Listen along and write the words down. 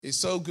It's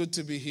so good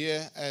to be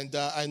here, and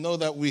I know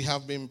that we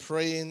have been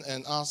praying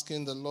and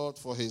asking the Lord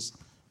for his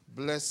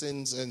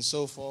blessings and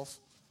so forth.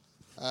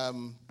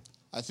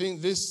 I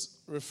think this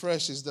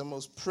refresh is the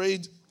most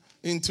prayed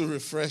into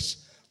refresh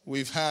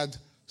we've had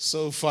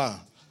so far.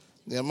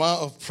 The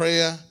amount of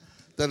prayer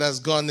that has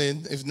gone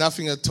in, if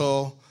nothing at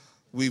all,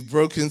 we've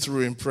broken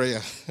through in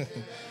prayer.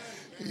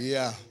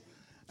 Yeah,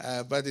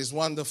 but it's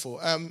wonderful.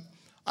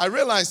 I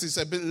realize it's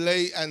a bit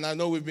late, and I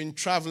know we've been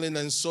traveling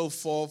and so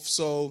forth,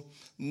 so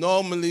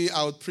normally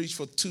I would preach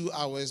for 2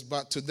 hours,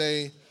 but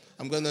today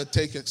I'm going to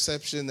take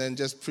exception and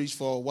just preach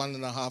for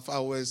 1.5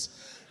 hours,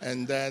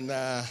 and then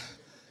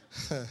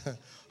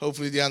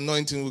hopefully the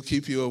anointing will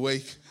keep you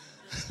awake.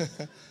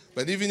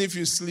 But even if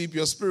you sleep,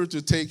 your spirit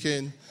will take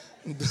in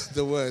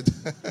the word.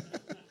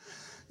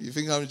 You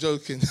think I'm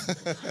joking?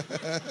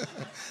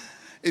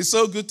 It's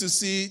so good to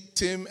see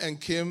Tim and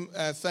Kim.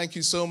 Thank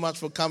you so much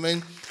for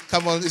coming.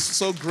 Come on, it's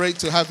so great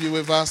to have you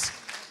with us.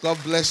 God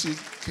bless you,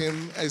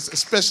 Kim. It's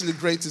especially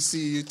great to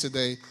see you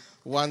today.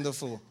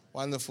 Wonderful,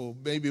 wonderful.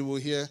 Maybe we'll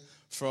hear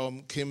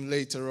from Kim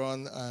later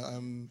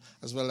on,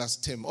 as well as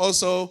Tim.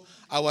 Also,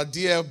 our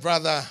dear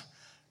brother,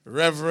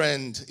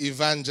 Reverend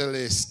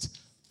Evangelist,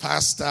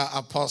 Pastor,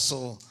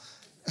 Apostle,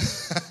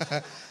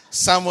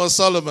 Samuel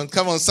Solomon.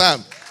 Come on,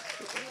 Sam.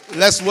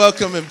 Let's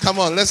welcome him. Come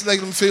on, let's make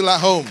him feel at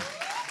home.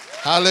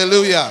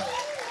 Hallelujah.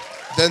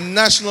 The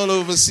national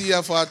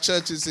overseer for our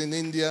churches in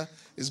India.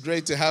 It's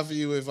great to have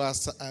you with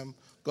us.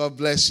 God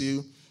bless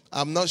you.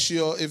 I'm not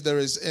sure if there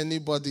is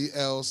anybody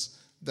else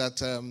that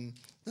the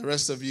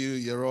rest of you,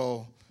 you're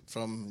all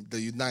from the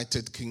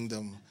United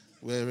Kingdom.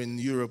 We're in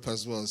Europe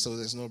as well, so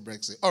there's no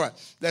Brexit. All right,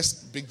 let's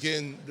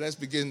begin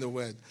the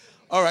word.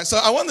 All right, so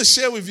I want to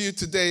share with you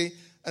today,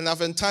 and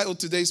I've entitled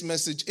today's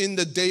message, In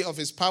the Day of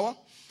His Power.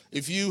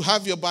 If you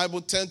have your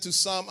Bible, turn to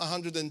Psalm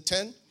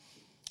 110,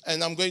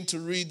 and I'm going to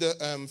read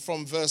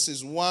from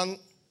verses 1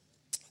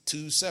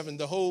 to 7,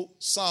 the whole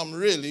psalm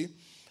really.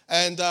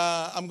 And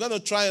I'm going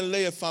to try and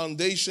lay a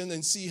foundation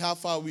and see how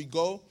far we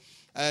go.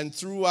 And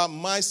throughout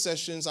my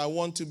sessions, I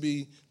want to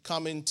be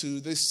coming to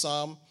this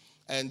psalm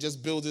and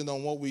just building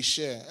on what we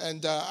share.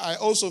 And I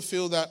also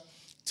feel that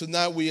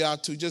tonight we are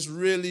to just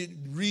really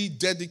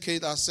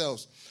rededicate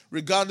ourselves.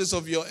 Regardless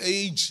of your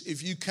age,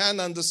 if you can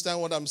understand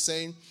what I'm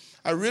saying,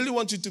 I really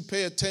want you to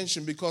pay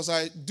attention, because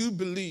I do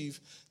believe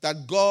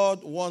that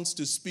God wants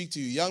to speak to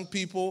you. Young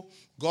people,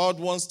 God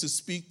wants to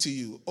speak to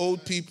you.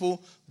 Old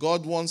people,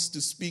 God wants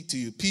to speak to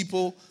you.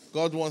 People,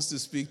 God wants to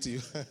speak to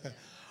you.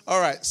 All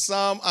right,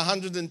 Psalm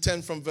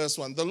 110 from verse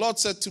 1. The Lord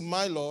said to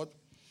my Lord,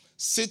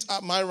 sit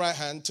at my right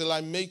hand till I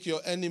make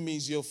your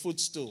enemies your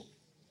footstool.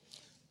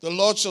 The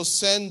Lord shall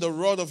send the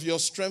rod of your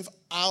strength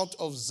out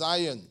of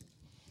Zion.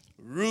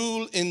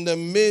 Rule in the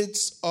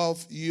midst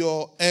of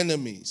your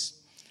enemies.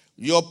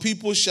 Your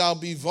people shall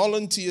be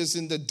volunteers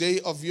in the day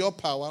of your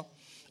power,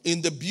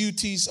 in the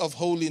beauties of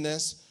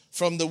holiness.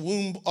 From the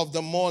womb of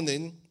the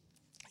morning,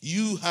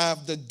 you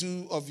have the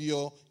dew of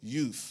your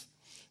youth.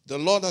 The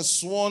Lord has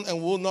sworn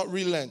and will not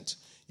relent.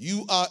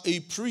 You are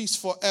a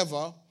priest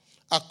forever,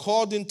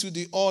 according to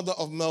the order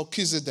of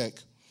Melchizedek.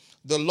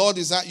 The Lord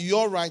is at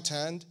your right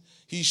hand.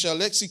 He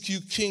shall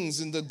execute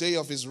kings in the day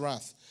of his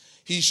wrath.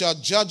 He shall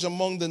judge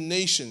among the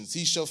nations.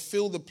 He shall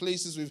fill the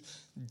places with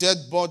dead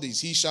bodies.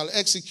 He shall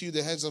execute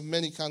the heads of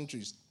many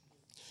countries.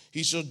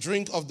 He shall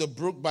drink of the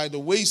brook by the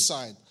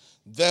wayside.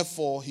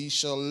 Therefore, he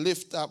shall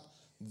lift up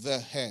the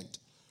head.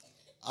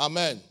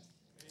 Amen.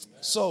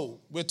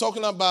 So, we're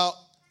talking about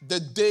the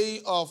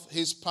day of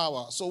his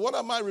power. So, what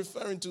am I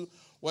referring to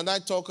when I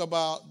talk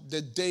about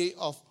the day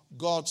of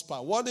God's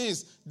power? What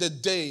is the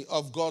day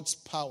of God's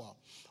power?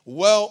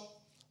 Well,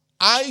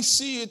 I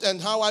see it,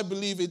 and how I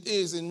believe it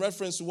is, in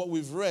reference to what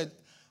we've read,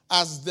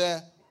 as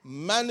the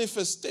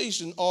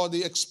manifestation or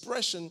the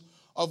expression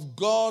of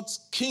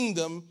God's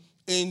kingdom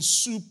in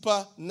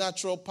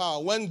supernatural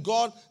power. When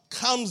God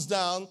comes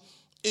down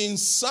in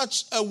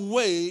such a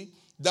way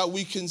that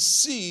we can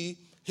see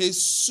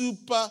his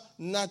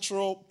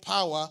supernatural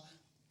power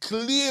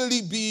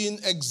clearly being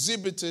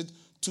exhibited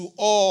to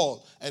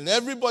all. And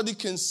everybody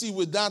can see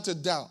without a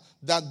doubt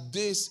that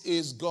this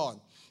is God.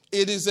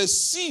 It is a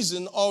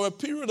season or a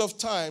period of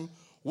time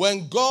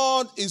when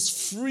God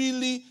is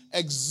freely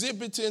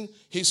exhibiting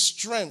his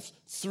strength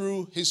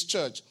through his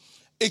church.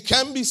 It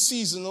can be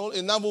seasonal.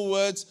 In other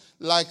words,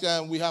 like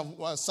we have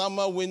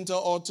summer, winter,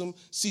 autumn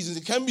seasons.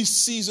 It can be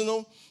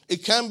seasonal.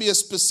 It can be a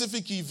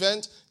specific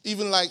event,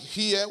 even like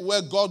here,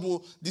 where God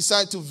will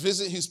decide to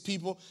visit his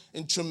people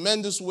in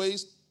tremendous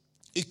ways.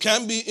 It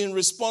can be in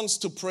response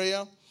to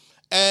prayer.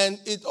 And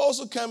it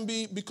also can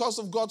be because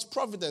of God's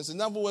providence. In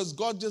other words,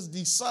 God just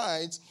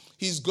decides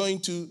he's going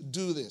to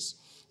do this.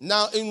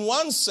 Now, in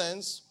one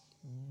sense,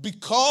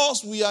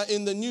 because we are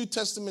in the New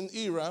Testament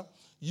era,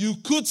 you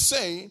could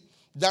say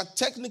that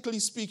technically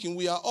speaking,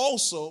 we are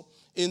also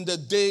in the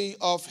day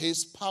of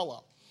his power.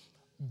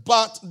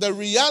 But the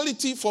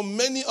reality for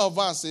many of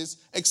us is,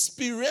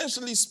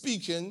 experientially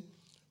speaking,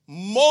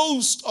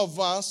 most of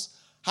us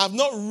have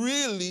not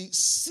really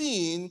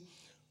seen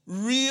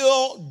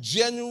real,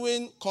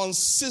 genuine,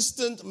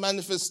 consistent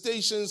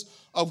manifestations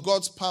of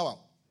God's power.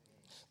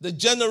 The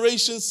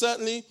generation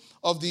certainly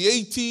of the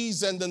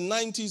 80s and the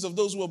 90s, of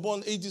those who were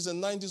born 80s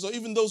and 90s, or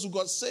even those who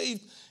got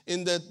saved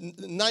in the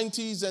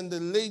 90s and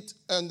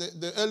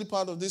the early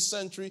part of this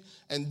century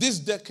and this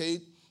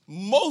decade,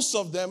 most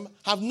of them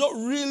have not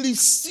really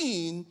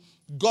seen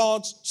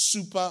God's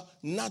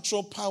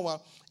supernatural power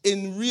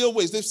in real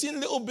ways. They've seen a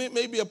little bit,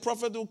 maybe a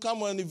prophet will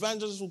come or an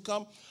evangelist will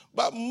come,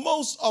 but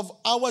most of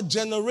our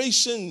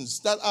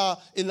generations that are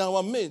in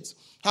our midst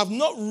have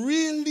not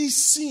really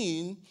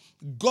seen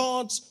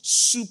God's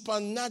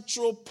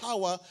supernatural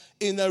power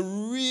in a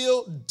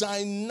real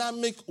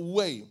dynamic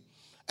way.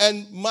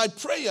 And my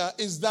prayer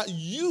is that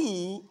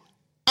you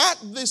at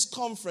this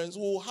conference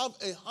will have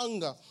a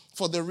hunger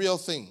for the real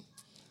thing.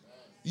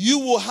 You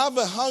will have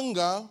a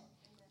hunger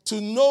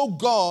to know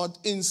God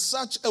in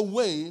such a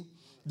way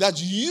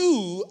that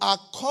you are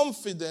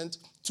confident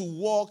to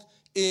walk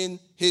in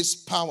his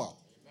power.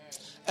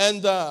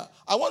 And I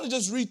want to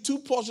just read two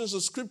portions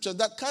of scripture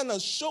that kind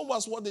of show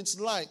us what it's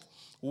like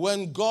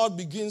when God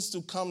begins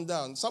to come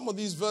down. Some of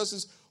these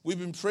verses, we've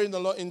been praying a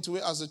lot into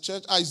it as a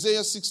church.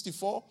 Isaiah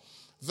 64,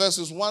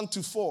 verses 1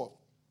 to 4.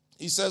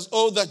 He says,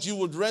 "Oh, that you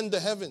would rend the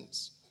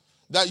heavens,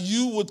 that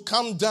you would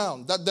come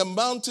down, that the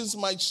mountains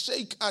might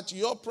shake at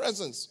your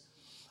presence.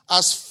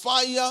 As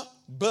fire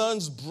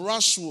burns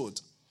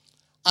brushwood,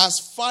 as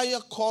fire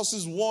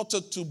causes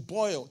water to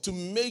boil, to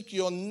make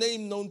your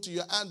name known to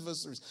your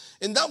adversaries."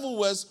 In other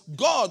words,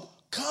 God,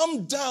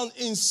 come down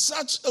in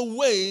such a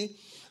way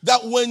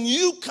that when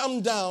you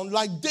come down,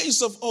 like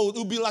days of old, it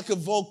will be like a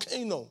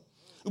volcano.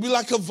 It will be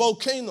like a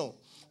volcano.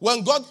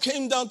 When God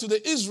came down to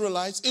the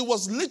Israelites, it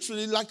was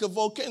literally like a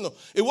volcano.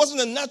 It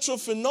wasn't a natural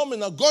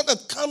phenomenon. God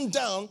had come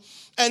down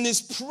and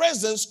his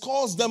presence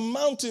caused the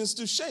mountains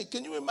to shake.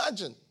 Can you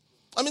imagine?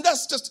 I mean,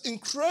 that's just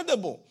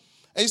incredible.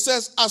 And he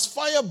says, as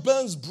fire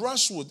burns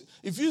brushwood.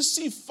 If you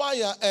see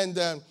fire and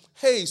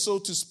hay, so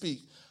to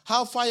speak,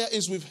 how fire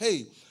is with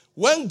hay.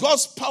 When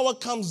God's power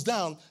comes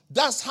down,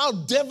 that's how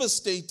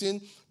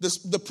devastating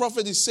the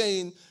prophet is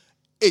saying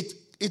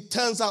it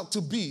turns out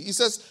to be. He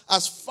says,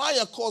 as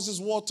fire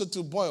causes water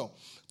to boil,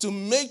 to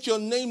make your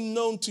name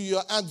known to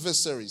your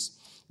adversaries,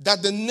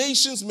 that the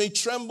nations may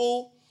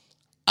tremble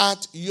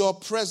at your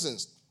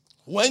presence.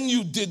 When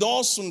you did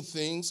awesome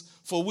things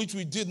for which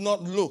we did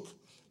not look,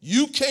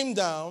 you came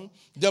down,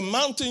 the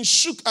mountains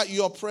shook at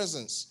your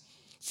presence.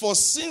 For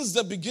since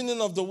the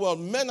beginning of the world,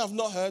 men have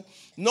not heard,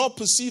 nor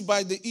perceived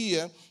by the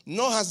ear,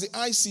 nor has the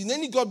eye seen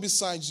any God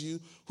besides you,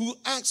 who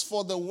acts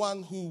for the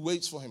one who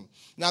waits for him.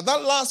 Now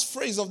that last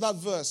phrase of that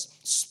verse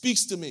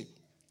speaks to me.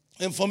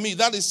 And for me,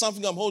 that is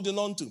something I'm holding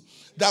on to.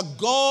 That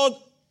God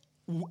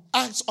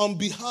acts on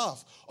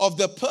behalf of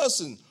the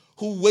person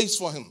who waits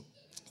for him.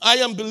 I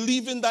am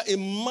believing that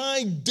in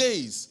my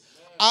days,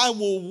 I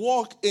will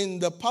walk in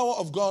the power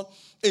of God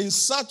in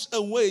such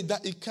a way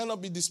that it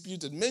cannot be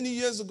disputed. Many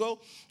years ago,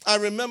 I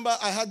remember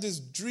I had this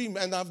dream,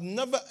 and I've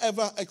never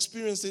ever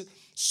experienced it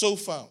so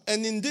far.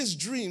 And in this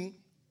dream,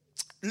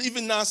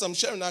 even now as I'm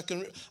sharing, I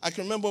can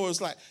remember what it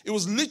was like. It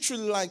was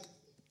literally like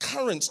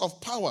currents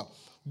of power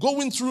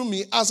going through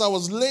me as I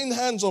was laying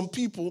hands on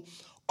people,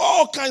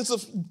 all kinds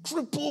of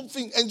crippled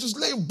things, and just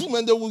lay boom,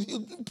 and they will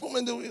heal, boom,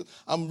 and they will heal.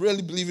 I'm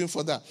really believing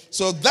for that.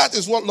 So that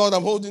is what, Lord,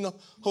 I'm holding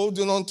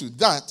on to.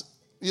 That,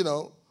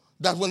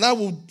 that when I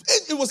will,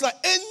 it was like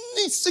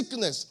any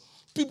sickness.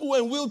 People were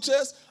in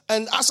wheelchairs,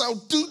 and as I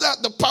would do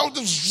that, the power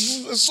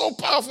is so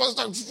powerful. It's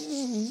like,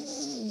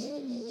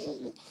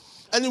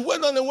 and it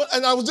went on and went,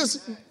 and it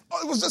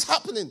was just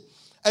happening.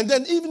 And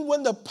then even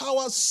when the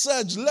power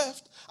surge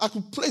left, I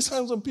could place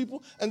hands on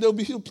people, and they'll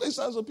be healed. Place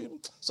hands on people.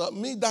 So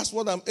me, that's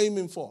what I'm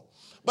aiming for.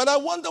 But I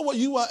wonder what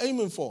you are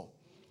aiming for.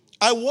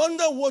 I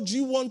wonder what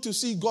you want to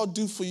see God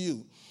do for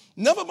you.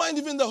 Never mind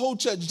even the whole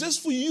church,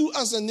 just for you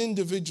as an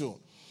individual.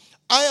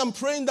 I am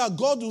praying that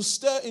God will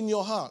stir in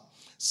your heart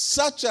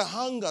such a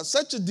hunger,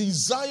 such a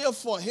desire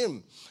for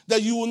him,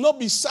 that you will not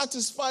be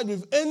satisfied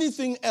with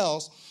anything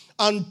else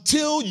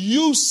until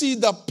you see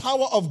the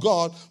power of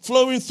God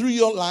flowing through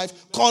your life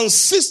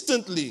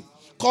consistently,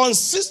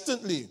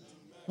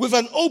 with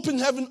an open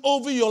heaven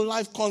over your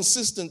life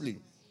consistently.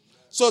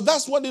 So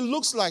that's what it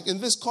looks like in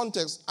this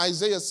context,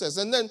 Isaiah says.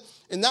 And then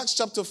in Acts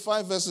chapter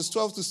 5, verses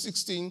 12 to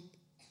 16,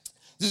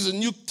 this is a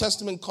New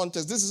Testament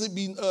context. This is it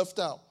being earthed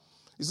out.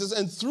 He says,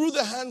 and through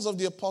the hands of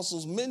the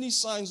apostles, many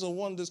signs and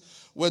wonders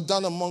were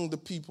done among the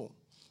people.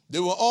 They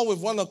were all with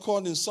one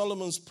accord in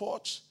Solomon's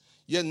porch,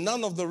 yet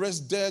none of the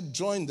rest dared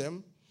join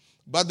them,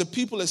 but the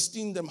people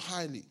esteemed them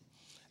highly.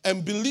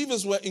 And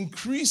believers were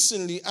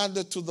increasingly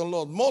added to the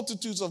Lord,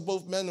 multitudes of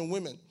both men and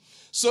women,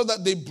 so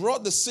that they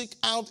brought the sick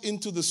out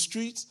into the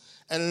streets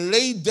and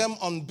laid them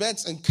on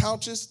beds and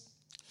couches,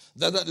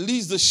 that at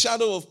least the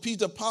shadow of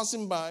Peter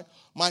passing by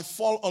might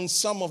fall on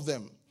some of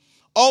them.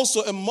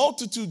 Also, a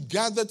multitude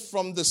gathered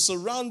from the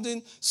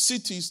surrounding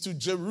cities to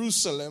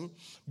Jerusalem,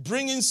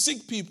 bringing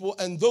sick people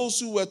and those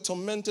who were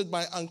tormented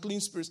by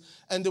unclean spirits,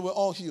 and they were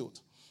all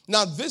healed.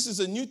 Now, this is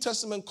a New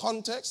Testament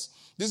context.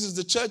 This is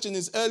the church in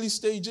its early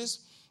stages.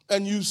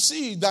 and you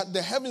see that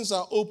the heavens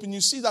are open,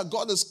 you see that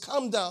God has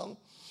come down,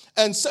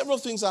 and several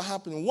things are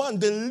happening. One,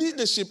 the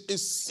leadership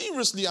is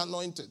seriously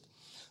anointed.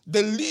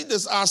 The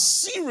leaders are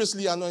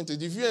seriously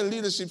anointed. If you're in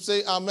leadership,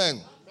 say amen.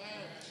 Amen.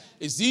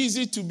 It's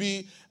easy to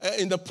be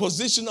in the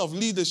position of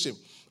leadership.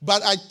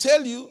 But I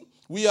tell you,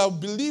 we are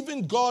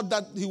believing God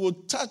that he will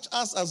touch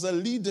us as a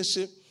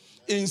leadership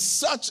in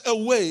such a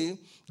way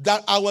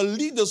that our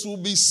leaders will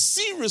be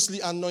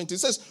seriously anointed. It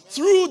says,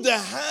 through the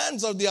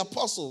hands of the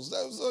apostles,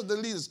 those are the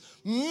leaders,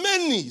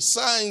 many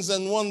signs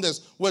and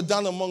wonders were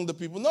done among the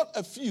people. Not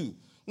a few.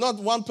 Not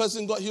one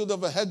person got healed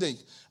of a headache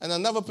and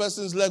another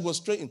person's leg was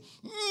straightened.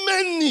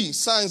 Many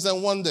signs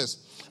and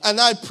wonders. And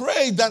I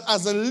pray that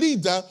as a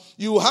leader,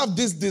 you will have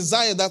this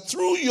desire that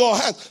through your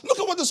hands, look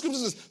at what the scripture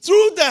says,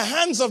 through the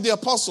hands of the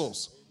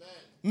apostles.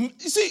 Amen.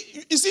 You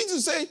see, it's easy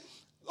to say,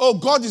 oh,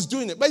 God is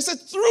doing it. But he said,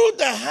 through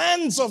the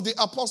hands of the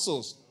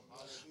apostles,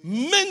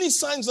 many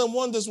signs and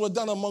wonders were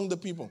done among the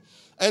people.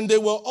 And they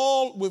were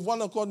all with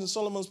one accord in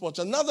Solomon's porch.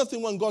 Another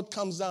thing when God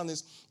comes down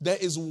is there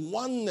is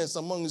oneness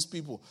among his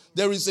people.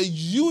 There is a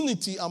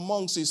unity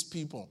amongst his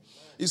people.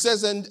 He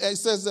says,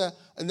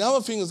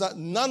 another thing is that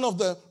none of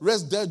the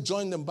rest dared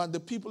join them, but the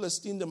people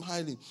esteemed them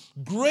highly.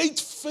 Great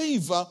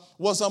favor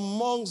was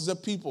amongst the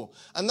people.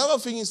 Another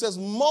thing he says,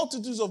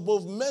 multitudes of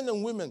both men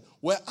and women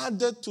were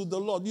added to the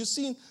Lord. You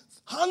see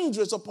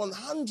hundreds upon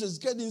hundreds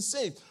getting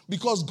saved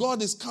because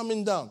God is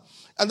coming down.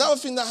 Another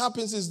thing that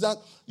happens is that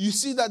you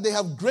see that they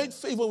have great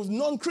favor with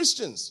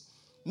non-Christians.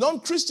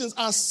 Non-Christians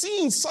are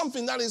seeing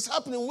something that is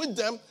happening with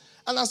them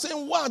and are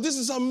saying, wow, this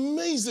is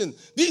amazing.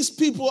 These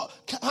people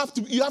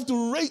you have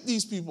to rate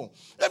these people.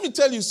 Let me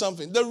tell you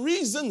something. The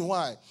reason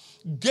why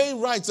gay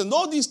rights and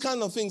all these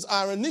kind of things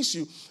are an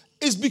issue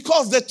is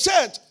because the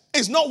church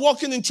is not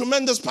walking in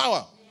tremendous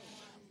power.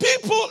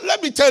 People,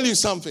 let me tell you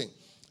something.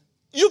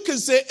 You can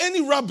say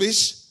any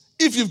rubbish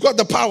if you've got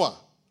the power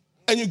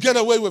and you get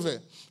away with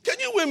it. Can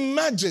you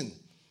imagine?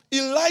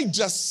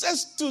 Elijah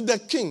says to the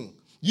king,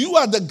 you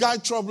are the guy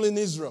troubling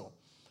Israel.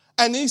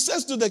 And he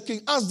says to the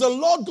king, as the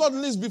Lord God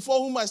lives before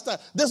whom I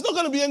stand, there's not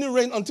going to be any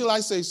rain until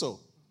I say so.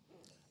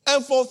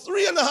 And for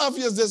 3.5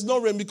 years, there's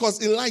no rain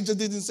because Elijah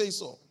didn't say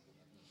so.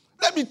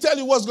 Let me tell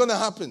you what's going to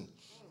happen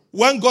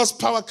when God's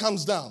power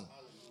comes down.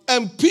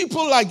 And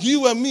people like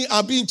you and me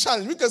are being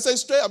challenged. We can say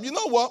straight up, you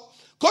know what?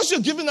 Because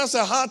you're giving us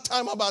a hard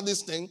time about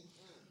this thing,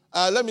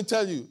 let me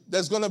tell you,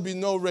 there's going to be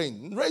no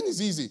rain. Rain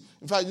is easy.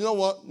 In fact, you know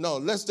what? No,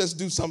 let's just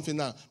do something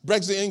now.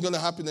 Brexit ain't going to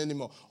happen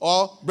anymore.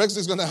 Or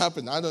Brexit's going to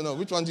happen. I don't know.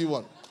 Which one do you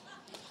want?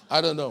 I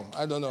don't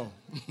know.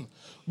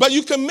 But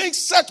you can make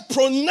such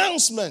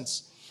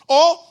pronouncements.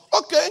 Or,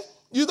 okay,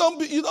 you don't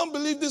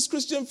believe this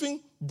Christian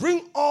thing?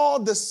 Bring all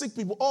the sick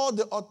people, all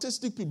the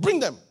autistic people. Bring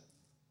them.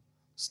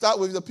 Start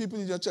with the people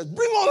in your church.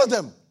 Bring all of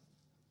them.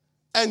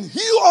 And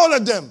heal all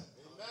of them. Amen.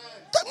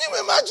 Can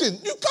you imagine?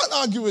 You can't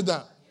argue with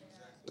that.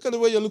 Look at the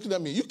way you're looking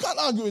at me. You can't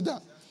argue with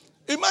that.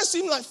 It might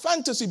seem like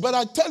fantasy, but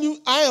I tell you,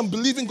 I am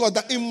believing God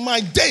that in my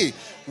day,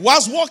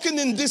 whilst walking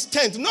in this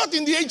tent, not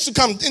in the age to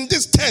come, in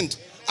this tent,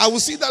 I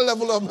will see that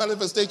level of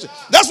manifestation.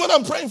 That's what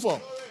I'm praying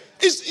for.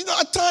 It's,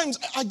 at times,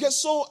 I get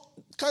so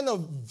kind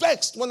of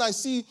vexed when I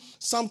see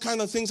some kind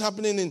of things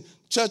happening in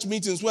church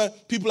meetings where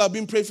people are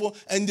being prayed for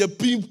and they're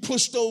being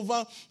pushed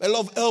over, a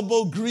lot of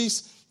elbow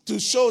grease to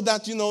show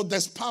that,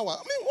 there's power.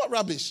 I mean, what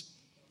rubbish?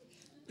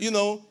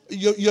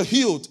 You're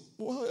healed.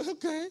 Well,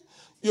 okay,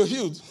 you're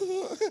healed.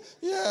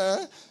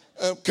 Yeah.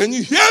 Can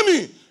you hear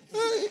me?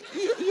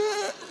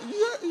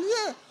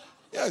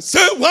 Yeah.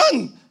 Say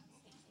one.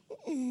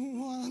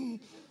 One.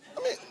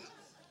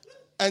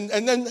 I mean,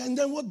 and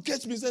then what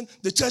gets me is then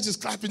the church is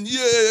clapping.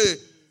 Yeah.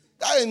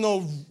 That ain't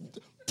no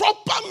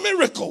proper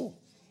miracle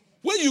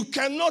where you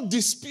cannot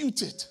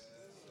dispute it.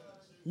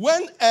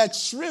 When a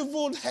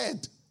shriveled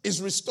head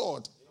is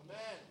restored.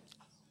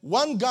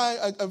 One guy,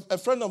 a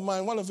friend of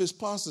mine, one of his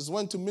pastors,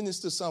 went to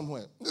minister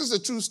somewhere. This is a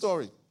true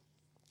story.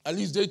 At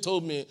least they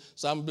told me,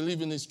 so I'm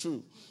believing it's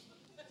true.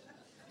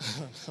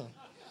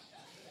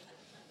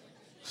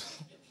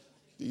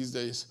 These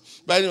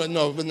days. But anyway,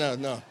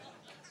 no.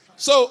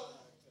 So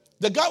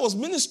the guy was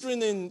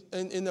ministering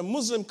in a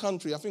Muslim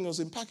country. I think it was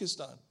in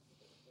Pakistan.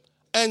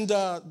 And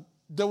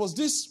there was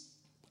this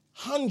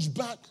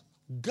hunchback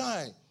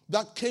guy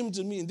that came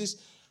to me. And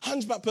this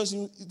hunchback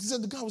person, he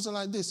said the guy was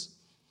like this.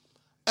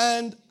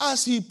 And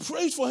as he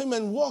prayed for him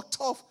and walked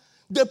off,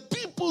 the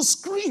people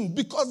screamed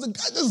because the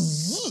guy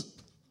just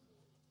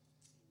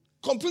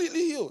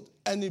completely healed.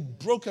 And it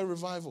broke a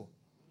revival.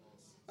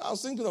 I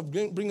was thinking of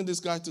bringing this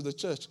guy to the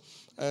church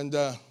and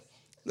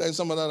letting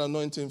some of that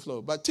anointing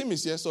flow. But Tim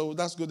is here, so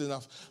that's good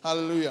enough.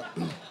 Hallelujah.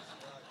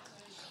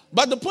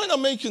 But the point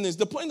I'm making is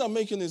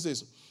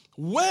this.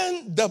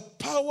 When the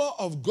power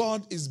of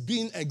God is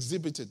being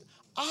exhibited,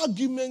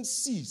 arguments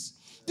cease.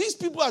 These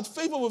people had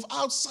favor with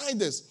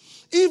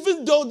outsiders,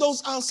 even though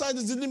those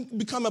outsiders didn't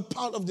become a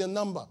part of their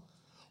number.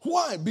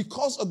 Why?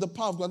 Because of the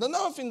power of God.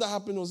 Another thing that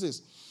happened was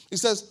this. It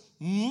says,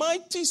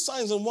 mighty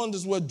signs and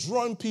wonders were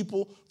drawing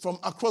people from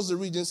across the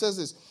region. It says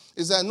this.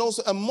 Is that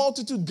also a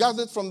multitude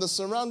gathered from the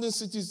surrounding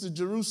cities to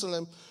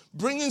Jerusalem,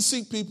 bringing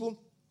sick people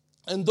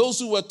and those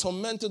who were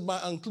tormented by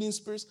unclean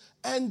spirits,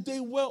 and they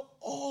were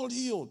all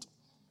healed.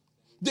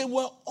 They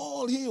were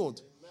all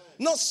healed.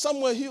 Not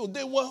some were healed.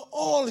 They were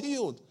all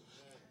healed.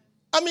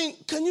 I mean,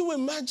 can you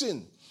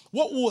imagine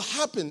what will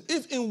happen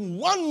if in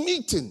one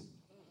meeting,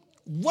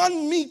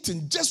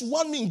 just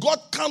one meeting, God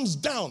comes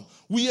down.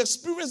 We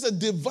experience a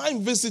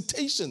divine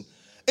visitation.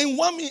 In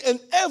one meeting, and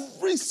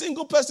every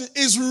single person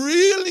is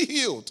really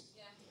healed.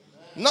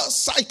 Yeah. Not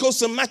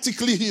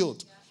psychosomatically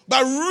healed,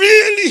 but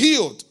really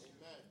healed.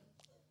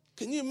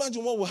 Can you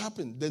imagine what will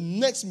happen the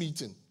next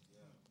meeting?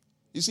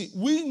 You see,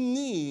 we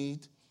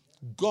need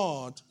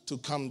God to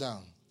come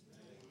down.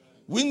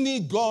 We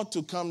need God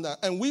to come down.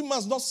 And we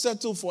must not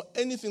settle for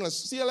anything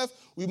else. CLF,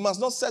 we must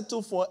not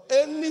settle for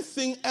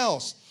anything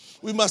else.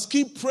 We must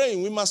keep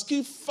praying. We must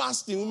keep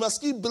fasting. We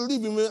must keep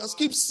believing. We must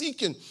keep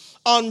seeking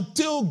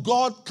until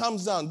God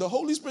comes down. The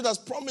Holy Spirit has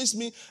promised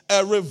me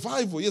a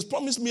revival. He has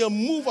promised me a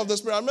move of the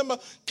Spirit. I remember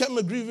Ken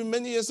McGreevy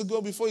many years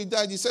ago before he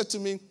died, he said to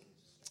me,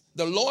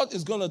 the Lord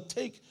is going to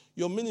take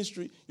your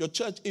ministry, your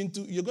church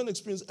you're going to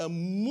experience a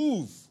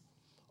move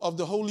of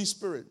the Holy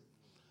Spirit.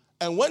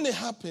 And when it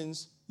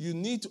happens, you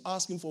need to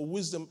ask him for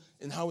wisdom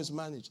in how it's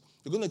managed.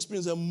 You're going to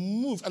experience a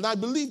move. And I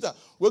believe that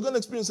we're going to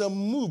experience a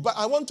move. But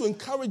I want to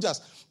encourage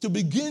us to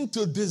begin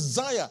to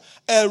desire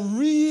a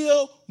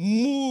real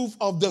move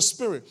of the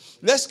Spirit.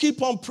 Let's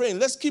keep on praying.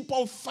 Let's keep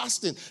on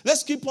fasting.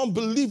 Let's keep on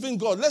believing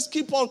God. Let's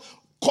keep on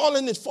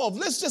calling it forth.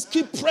 Let's just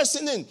keep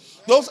pressing in.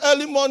 Those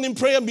early morning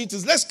prayer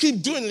meetings, let's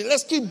keep doing it.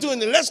 Let's keep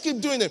doing it. Let's keep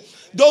doing it.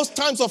 Those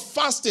times of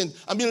fasting,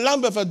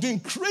 Lambeth are doing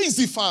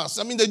crazy fasts.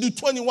 They do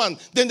 21,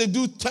 then they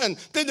do 10,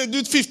 then they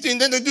do 15,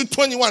 then they do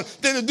 21,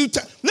 then they do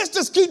 10. Let's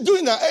just keep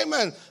doing that.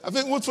 Amen. I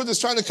think Woodford is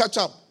trying to catch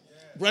up.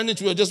 Brandon,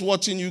 we were just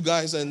watching you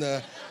guys, and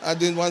I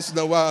did once in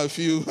a while a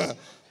few.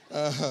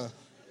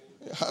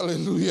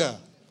 Hallelujah.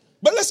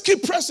 But let's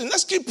keep pressing.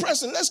 Let's keep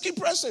pressing. Let's keep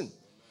pressing.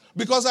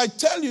 Because I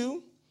tell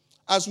you,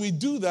 as we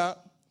do that,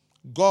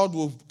 God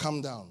will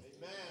come down.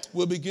 Amen.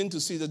 We'll begin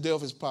to see the day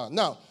of his power.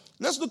 Now,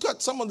 let's look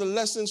at some of the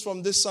lessons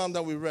from this psalm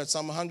that we read,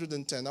 Psalm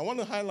 110. I want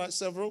to highlight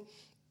several,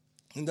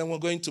 and then we're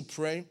going to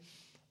pray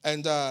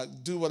and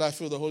do what I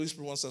feel the Holy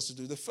Spirit wants us to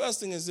do. The first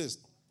thing is this.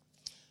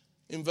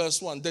 In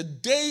verse 1, the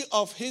day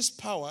of his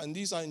power, and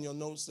these are in your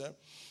notes there,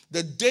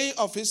 the day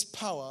of his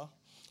power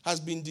has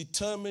been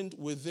determined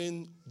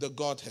within the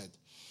Godhead.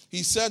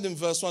 He said in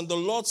verse 1, the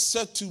Lord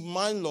said to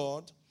my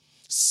Lord,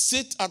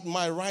 sit at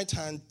my right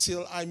hand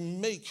till I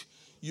make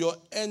your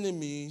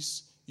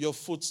enemies your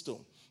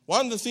footstool.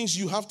 One of the things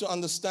you have to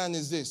understand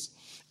is this,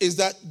 is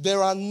that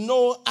there are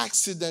no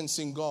accidents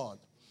in God.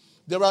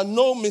 There are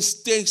no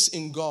mistakes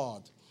in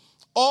God.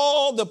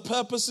 All the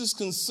purposes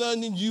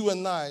concerning you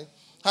and I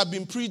have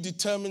been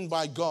predetermined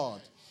by God.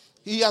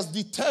 He has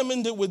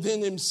determined it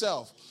within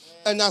himself.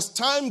 And as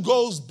time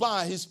goes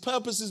by, his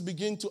purposes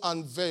begin to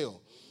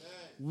unveil.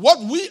 What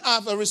we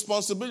have a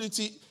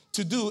responsibility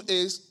to do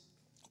is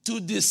to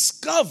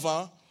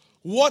discover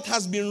what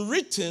has been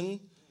written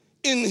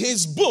in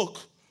his book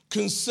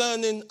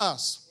concerning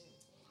us.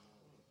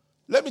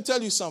 Let me tell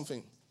you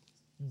something.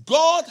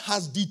 God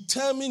has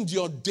determined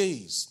your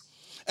days,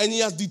 and he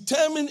has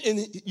determined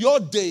in your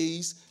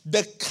days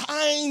the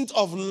kind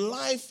of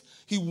life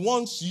he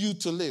wants you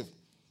to live.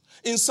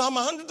 In Psalm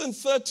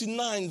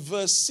 139,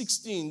 verse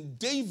 16,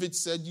 David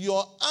said,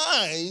 your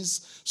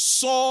eyes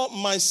saw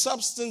my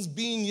substance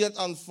being yet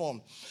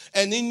unformed.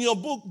 And in your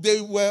book,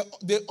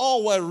 they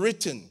all were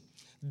written,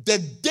 the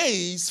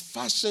days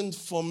fashioned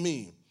for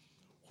me,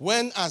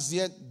 when as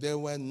yet there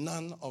were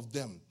none of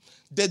them.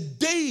 The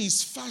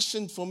days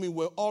fashioned for me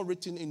were all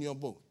written in your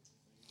book.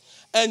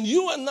 And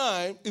you and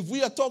I, if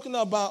we are talking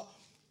about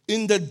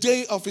in the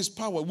day of his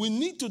power, we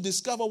need to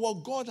discover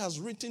what God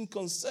has written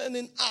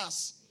concerning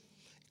us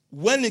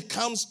when it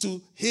comes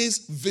to his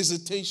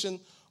visitation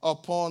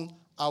upon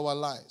our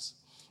lives.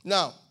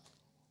 Now,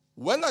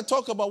 when I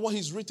talk about what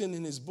he's written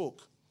in his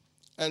book,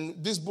 and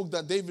this book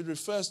that David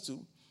refers to,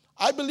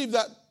 I believe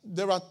that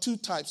there are two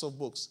types of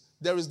books.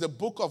 There is the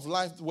book of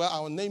life where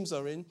our names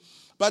are in,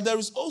 but there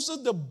is also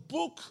the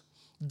book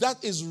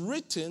that is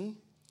written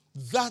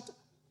that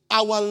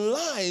our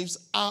lives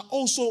are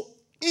also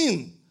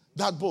in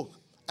that book.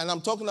 And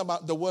I'm talking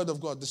about the Word of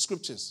God, the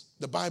Scriptures,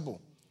 the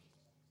Bible.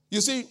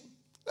 You see,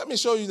 let me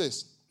show you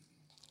this.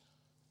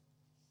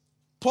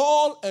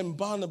 Paul and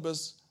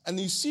Barnabas, and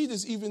you see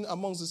this even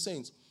amongst the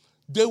saints,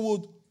 they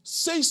would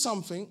say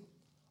something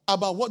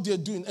about what they're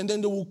doing, and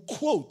then they will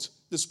quote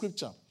the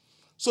Scripture.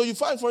 So you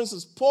find, for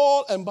instance,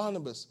 Paul and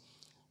Barnabas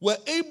were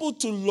able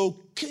to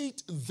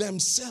locate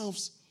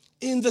themselves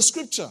in the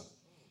Scripture.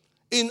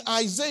 In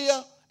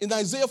Isaiah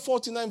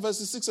 49,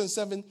 verses 6 and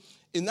 7,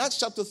 in Acts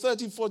chapter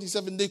 13,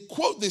 47, they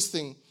quote this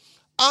thing.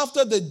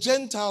 After the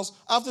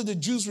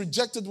Jews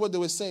rejected what they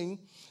were saying,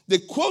 they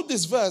quote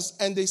this verse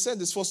and they said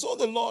this, for so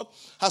the Lord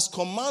has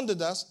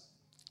commanded us,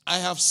 I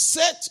have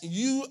set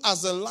you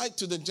as a light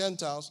to the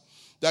Gentiles,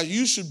 that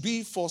you should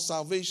be for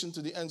salvation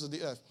to the ends of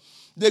the earth.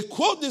 They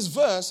quote this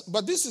verse,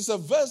 but this is a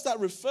verse that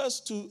refers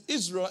to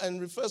Israel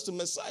and refers to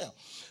Messiah.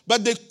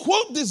 But they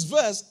quote this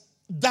verse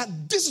that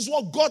this is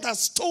what God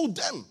has told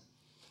them.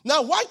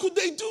 Now, why could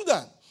they do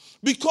that?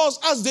 Because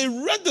as they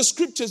read the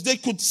scriptures, they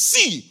could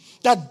see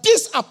that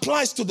this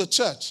applies to the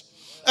church.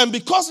 And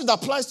because it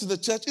applies to the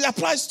church, it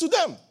applies to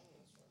them.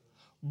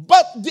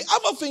 But the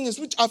other thing is,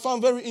 which I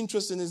found very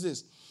interesting, is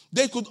this.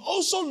 They could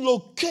also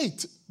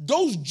locate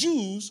those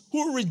Jews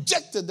who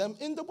rejected them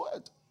in the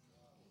word.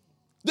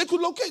 They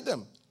could locate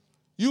them.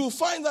 You will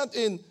find that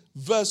in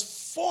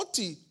verse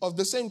 40 of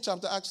the same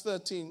chapter, Acts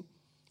 13,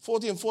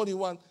 40 and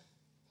 41.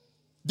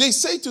 They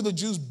say to the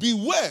Jews,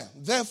 beware,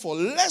 therefore,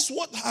 lest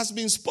what has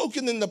been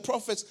spoken in the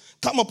prophets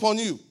come upon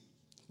you.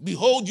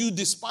 Behold, you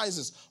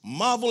despisers,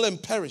 marvel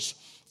and perish.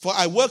 For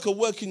I work a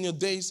work in your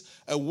days,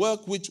 a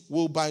work which you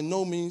will by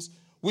no means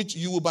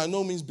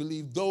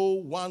believe, though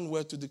one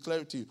were to declare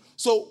it to you.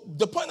 So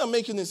the point I'm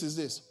making is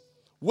this.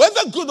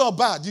 Whether good or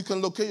bad, you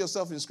can locate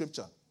yourself in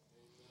Scripture.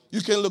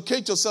 You can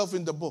locate yourself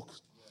in the book.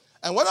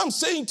 And what I'm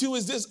saying to you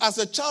is this. As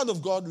a child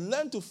of God,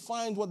 learn to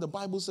find what the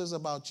Bible says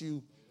about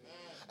you.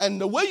 And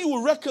the way you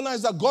will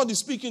recognize that God is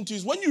speaking to you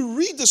is when you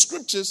read the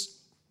Scriptures,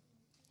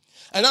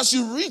 and as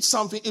you read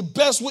something, it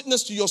bears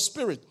witness to your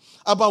spirit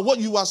about what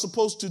you are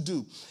supposed to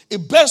do.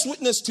 It bears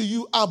witness to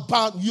you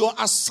about your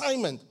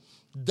assignment.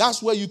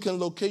 That's where you can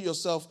locate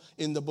yourself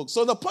in the book.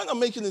 So the point I'm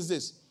making is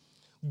this.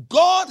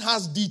 God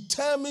has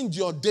determined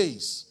your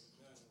days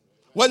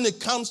when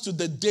it comes to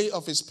the day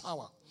of his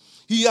power.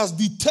 He has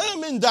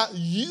determined that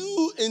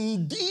you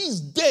in these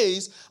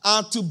days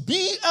are to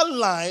be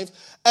alive,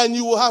 and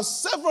you will have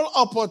several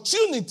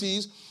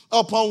opportunities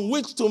upon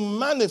which to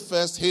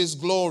manifest his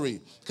glory.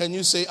 Can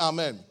you say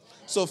amen?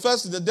 So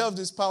firstly, the day of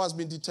this power has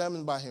been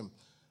determined by him,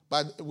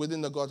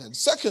 within the Godhead.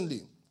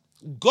 Secondly,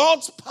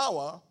 God's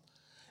power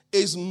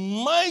is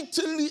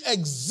mightily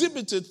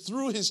exhibited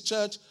through his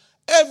church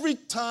every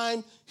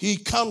time he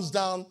comes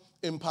down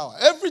in power.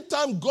 Every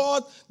time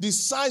God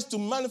decides to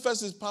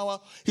manifest his power,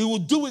 he will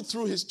do it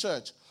through his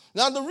church.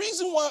 Now, the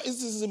reason why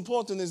this is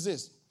important is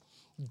this.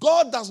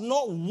 God does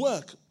not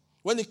work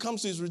when it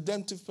comes to his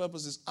redemptive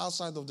purposes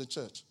outside of the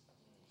church.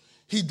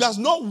 He does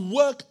not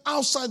work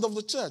outside of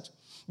the church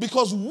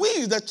because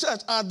we, the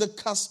church, are the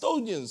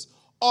custodians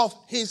of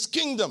his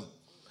kingdom.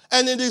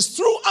 And it is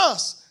through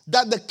us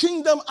that the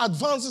kingdom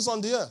advances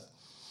on the earth.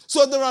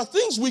 So there are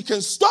things we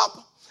can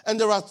stop and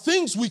there are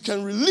things we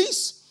can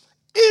release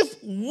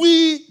if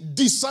we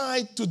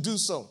decide to do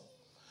so.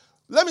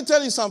 Let me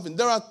tell you something.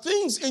 There are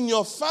things in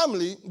your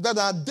family that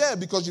are there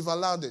because you've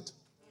allowed it.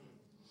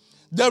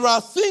 There are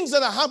things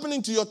that are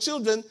happening to your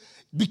children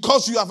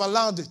because you have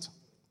allowed it.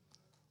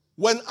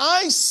 When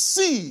I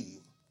see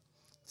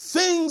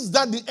things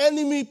that the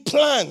enemy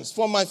plans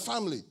for my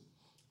family,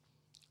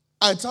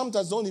 I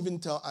sometimes don't even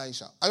tell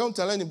Aisha. I don't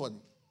tell anybody.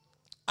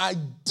 I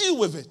deal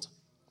with it.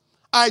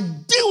 I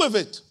deal with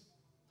it.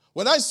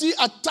 When I see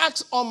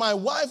attacks on my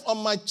wife, on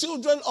my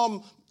children,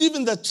 on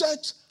even the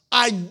church,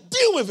 I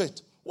deal with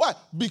it. Why?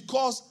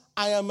 Because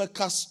I am a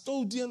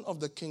custodian of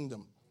the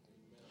kingdom.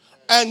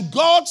 And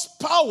God's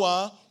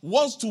power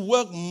wants to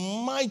work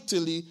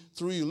mightily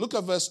through you. Look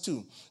at verse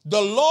 2.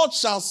 The Lord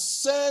shall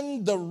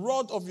send the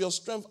rod of your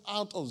strength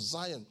out of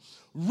Zion.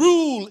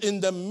 Rule in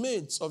the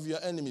midst of your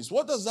enemies.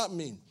 What does that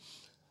mean?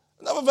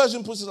 Another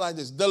version puts it like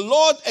this. The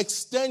Lord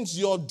extends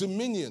your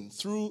dominion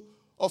through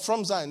or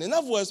from Zion. In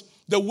other words,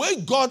 the way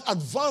God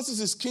advances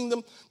his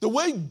kingdom, the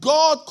way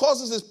God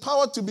causes his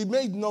power to be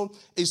made known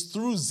is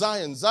through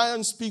Zion.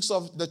 Zion speaks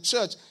of the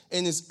church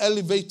in its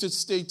elevated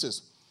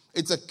status.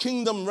 It's a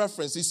kingdom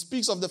reference. It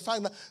speaks of the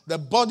fact that the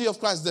body of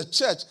Christ, the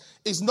church,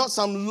 is not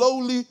some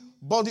lowly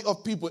body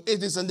of people.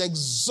 It is an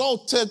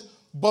exalted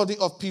body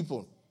of people.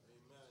 Amen.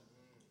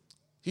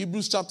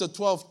 Hebrews chapter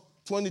 12,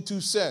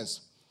 22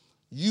 says,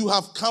 you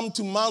have come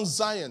to Mount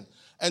Zion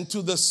and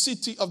to the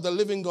city of the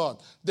living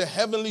God, the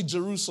heavenly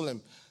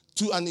Jerusalem,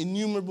 to an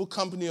innumerable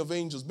company of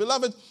angels.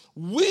 Beloved,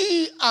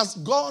 we as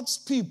God's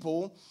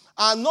people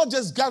are not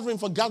just gathering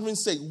for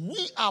gathering's sake.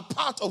 We are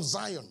part of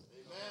Zion. Amen.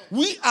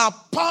 We are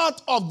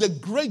part of the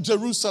great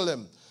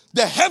Jerusalem,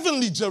 the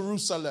heavenly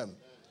Jerusalem,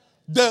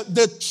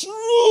 the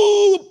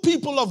true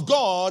people of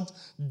God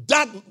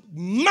that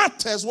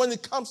matters when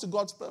it comes to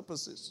God's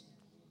purposes.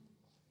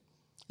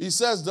 He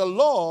says, the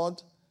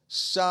Lord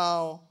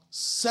shall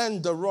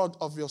send the rod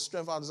of your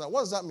strength out of Zion.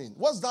 What does that mean?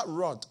 What's that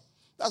rod?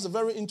 That's a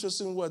very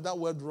interesting word, that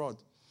word rod.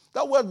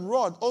 That word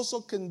rod also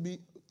can be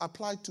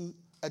applied to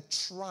a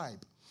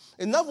tribe.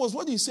 In other words,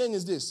 what he's saying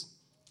is this.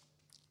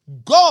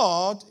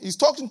 God is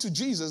talking to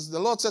Jesus. The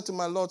Lord said to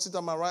my Lord, sit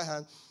at my right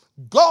hand.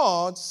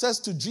 God says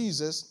to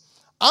Jesus,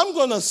 I'm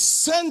going to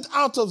send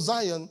out of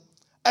Zion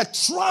a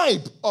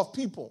tribe of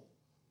people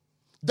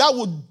that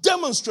will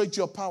demonstrate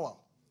your power.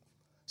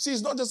 See,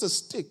 it's not just a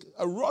stick.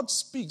 A rod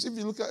speaks. If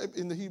you look at it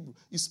in the Hebrew,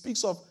 it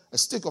speaks of a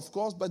stick, of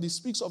course, but it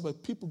speaks of a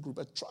people group,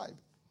 a tribe.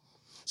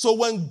 So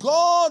when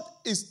God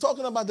is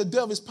talking about the day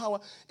of his power,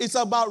 it's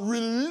about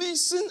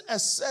releasing a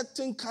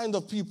certain kind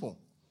of people.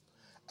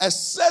 A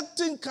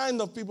certain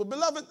kind of people.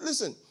 Beloved,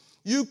 listen,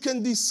 you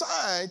can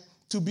decide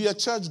to be a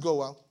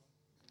churchgoer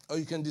or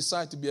you can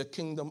decide to be a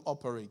kingdom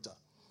operator.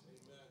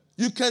 Amen.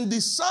 You can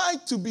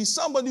decide to be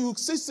somebody who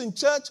sits in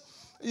church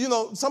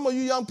Some of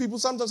you young people,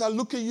 sometimes I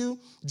look at you,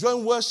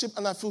 join worship,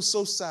 and I feel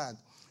so sad.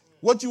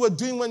 What you were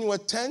doing when you were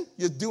 10,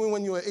 you're doing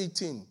when you were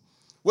 18.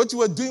 What you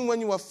were doing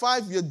when you were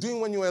 5, you're doing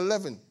when you were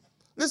 11.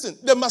 Listen,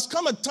 there must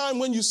come a time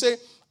when you say,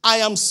 I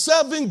am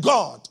serving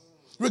God,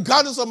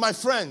 regardless of my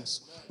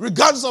friends,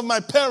 regardless of my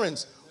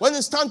parents. When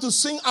it's time to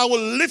sing, I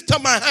will lift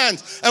up my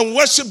hands and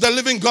worship the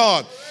living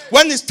God.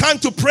 When it's time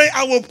to pray,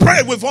 I will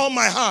pray with all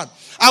my heart.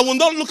 I will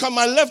not look at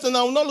my left and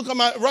I will not look at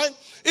my right.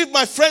 If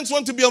my friends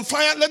want to be on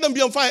fire, let them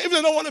be on fire. If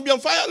they don't want to be on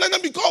fire, let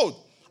them be cold.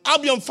 I'll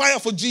be on fire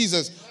for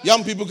Jesus.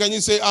 Young people, can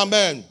you say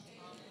amen?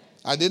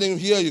 I didn't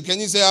hear you. Can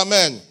you say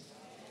amen?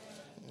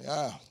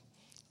 Yeah.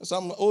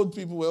 Some old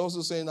people were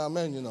also saying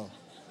amen,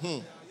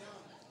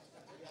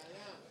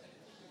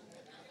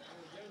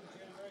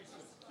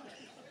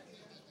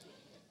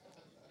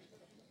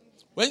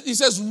 When he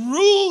says,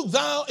 rule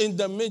thou in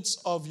the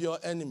midst of your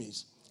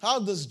enemies. How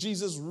does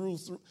Jesus rule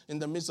in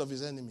the midst of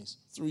his enemies?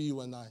 Through you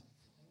and I.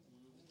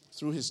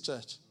 Through his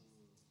church.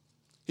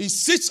 He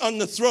sits on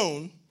the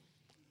throne,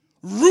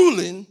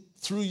 ruling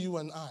through you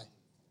and I.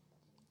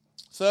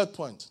 Third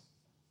point.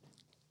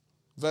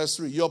 Verse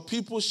 3. Your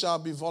people shall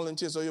be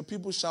volunteers, or your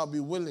people shall be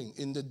willing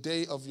in the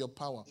day of your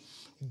power.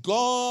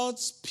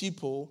 God's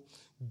people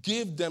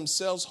give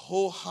themselves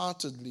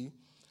wholeheartedly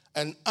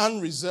and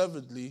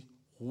unreservedly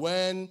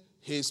when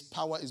his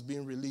power is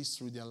being released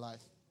through their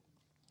life.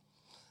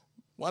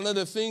 One of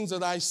the things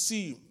that I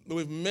see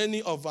with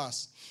many of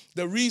us,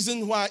 the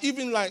reason why,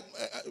 even like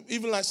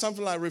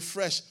something like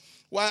Refresh,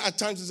 why at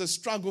times it's a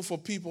struggle for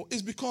people,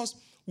 is because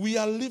we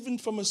are living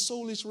from a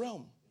soulish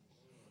realm.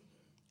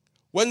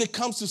 When it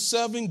comes to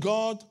serving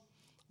God,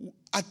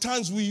 at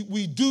times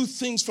we do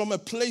things from a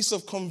place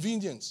of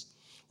convenience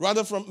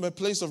rather from a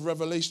place of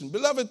revelation.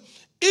 Beloved,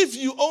 if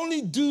you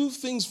only do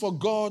things for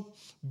God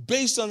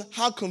based on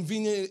how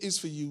convenient it is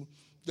for you,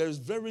 there is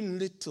very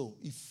little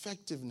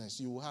effectiveness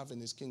you will have in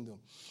his kingdom.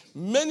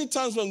 Many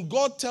times when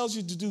God tells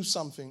you to do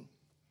something,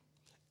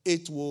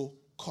 it will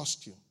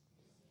cost you.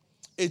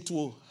 It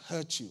will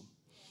hurt you.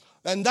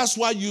 And that's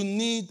why you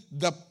need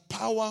the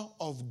power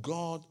of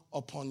God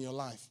upon your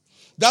life.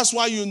 That's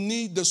why you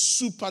need the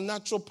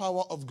supernatural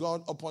power of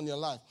God upon your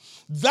life.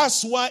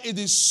 That's why it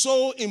is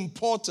so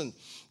important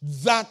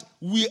that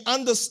we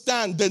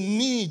understand the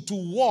need to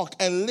walk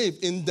and live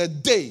in the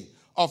day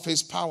of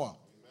his power.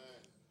 Amen.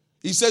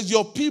 He says,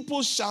 your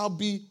people shall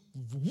be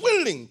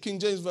willing, King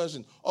James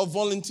Version, or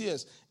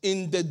volunteers,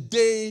 in the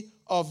day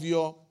of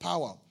your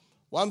power.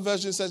 One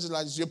version says it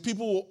like this: your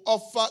people will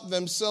offer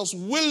themselves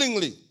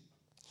willingly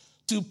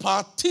to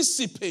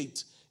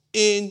participate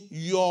in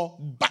your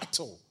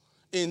battle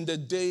in the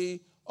day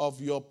of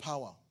your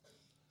power.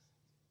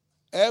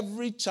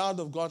 Every child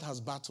of God has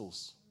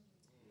battles.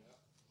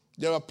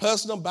 There are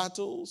personal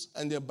battles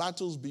and there are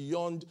battles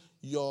beyond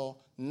your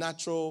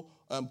natural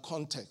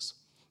context.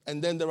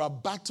 And then there are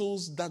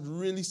battles that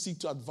really seek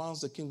to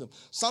advance the kingdom.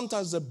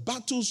 Sometimes the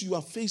battles you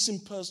are facing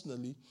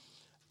personally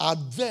are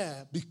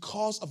there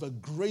because of a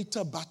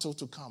greater battle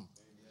to come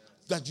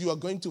that you are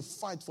going to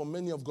fight for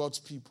many of God's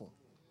people.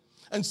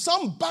 And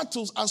some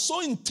battles are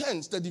so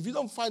intense that if you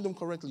don't fight them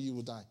correctly, you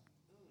will die.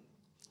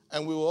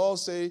 And we will all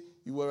say,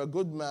 you were a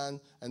good man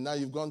and now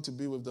you've gone to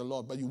be with the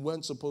Lord, but you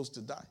weren't supposed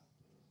to die.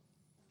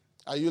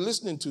 Are you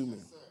listening to me?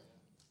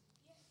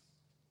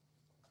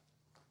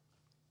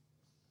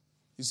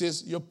 He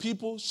says, your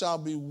people shall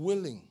be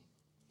willing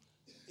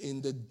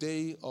in the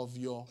day of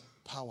your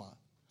power.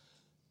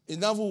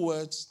 In other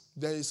words,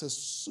 there is a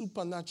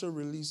supernatural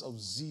release of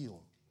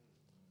zeal.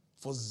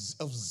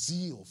 Of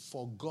zeal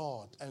for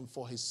God and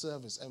for his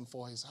service and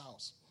for his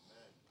house.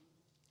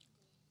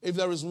 If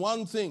there is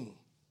one thing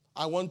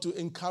I want to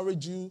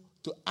encourage you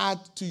to add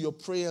to your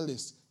prayer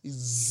list, is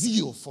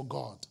zeal for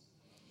God.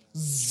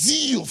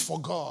 Zeal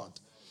for God.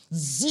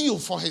 Zeal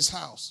for his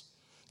house.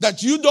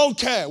 That you don't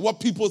care what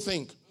people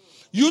think.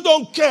 You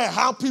don't care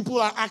how people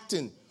are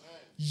acting.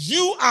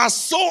 You are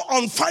so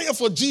on fire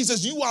for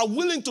Jesus, you are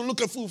willing to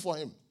look a fool for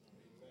him.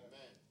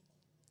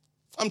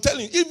 I'm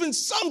telling you, even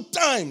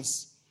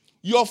sometimes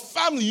your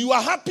family, you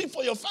are happy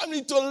for your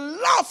family to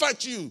laugh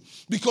at you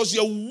because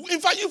in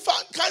fact, you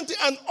find it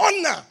an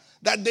honor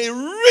that they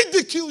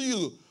ridicule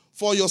you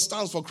for your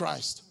stance for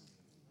Christ.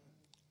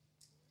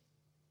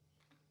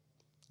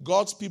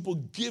 God's people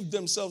give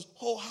themselves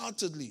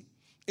wholeheartedly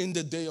in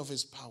the day of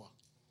his power.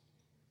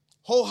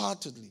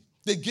 Wholeheartedly.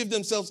 They give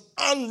themselves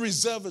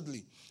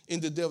unreservedly in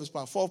the day of his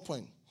power. Fourth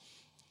point.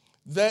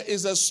 There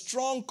is a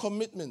strong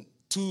commitment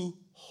to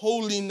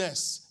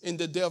holiness in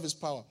the day of his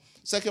power.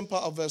 Second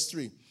part of verse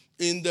 3.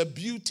 In the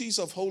beauties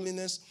of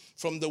holiness,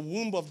 from the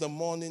womb of the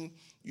morning,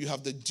 you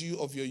have the dew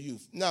of your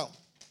youth. Now,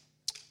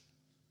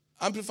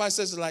 Amplified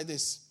says it like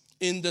this.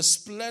 In the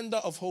splendor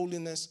of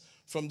holiness,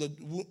 from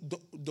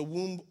the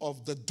womb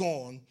of the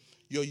dawn,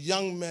 your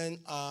young men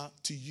are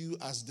to you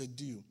as the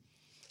dew.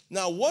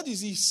 Now, what is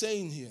he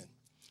saying here?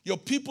 Your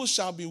people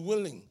shall be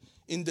willing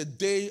in the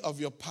day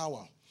of your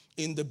power,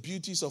 in the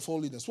beauties of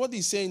holiness. What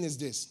he's saying is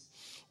this.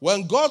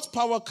 When God's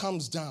power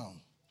comes down,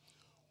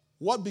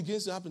 what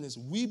begins to happen is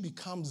we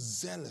become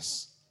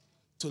zealous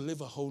to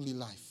live a holy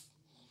life.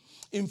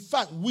 In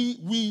fact,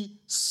 we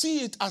see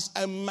it as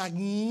a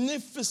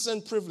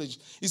magnificent privilege.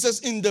 He says,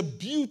 in the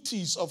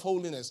beauties of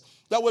holiness.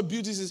 That word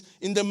beauties is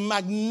in the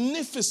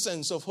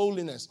magnificence of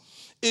holiness,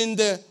 in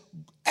the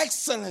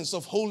excellence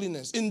of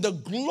holiness, in the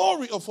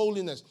glory of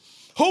holiness.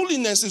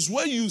 Holiness is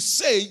where you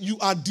say you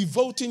are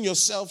devoting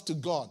yourself to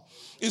God.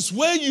 It's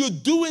where you're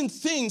doing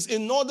things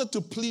in order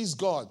to please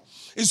God.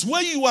 It's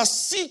where you are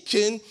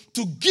seeking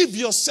to give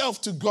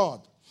yourself to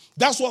God.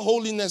 That's what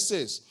holiness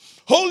is.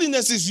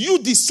 Holiness is you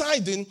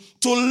deciding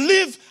to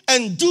live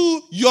and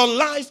do your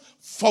life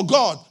for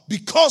God,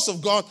 because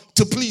of God,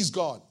 to please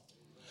God.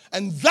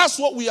 And that's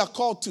what we are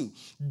called to.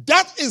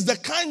 That is the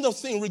kind of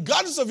thing,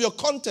 regardless of your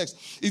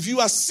context, if you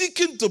are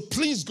seeking to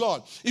please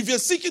God, if you're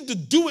seeking to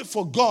do it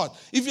for God,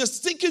 if you're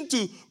seeking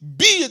to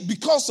be it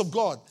because of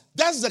God,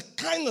 that's the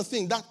kind of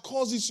thing that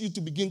causes you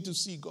to begin to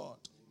see God.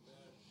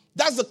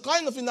 That's the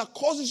kind of thing that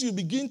causes you to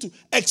begin to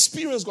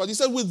experience God. He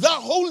said,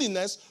 without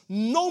holiness,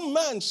 no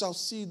man shall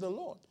see the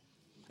Lord.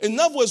 In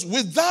other words,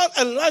 without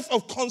a life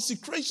of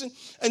consecration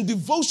and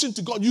devotion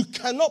to God, you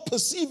cannot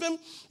perceive him,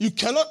 you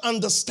cannot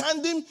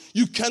understand him,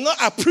 you cannot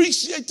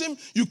appreciate him,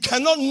 you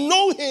cannot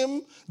know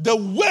him the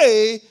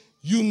way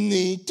you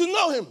need to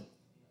know him.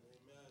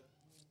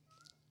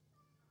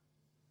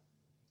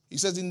 He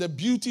says, in the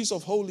beauties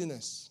of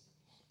holiness,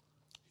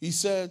 he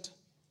said,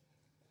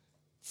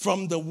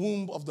 from the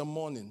womb of the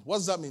morning. What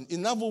does that mean?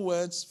 In other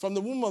words, from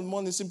the womb of the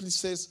morning simply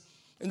says,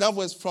 in other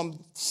words, from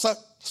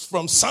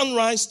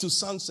sunrise to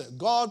sunset.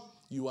 God,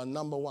 you are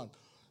number one.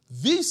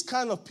 These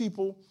kind of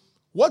people,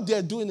 what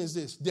they're doing is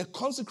this. They're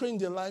consecrating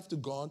their life to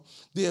God.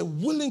 They're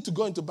willing to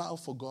go into battle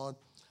for God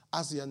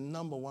as their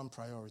number one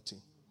priority.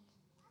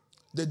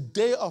 The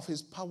day of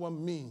his power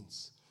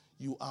means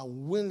you are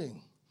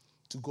willing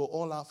to go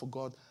all out for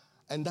God,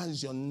 and that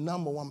is your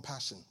number one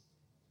passion.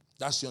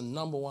 That's your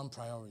number one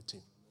priority.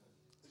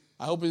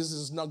 I hope this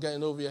is not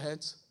getting over your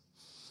heads.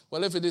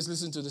 Well, if it is,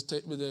 listen to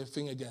the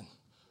thing again.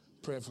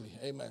 Prayerfully.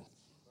 Amen.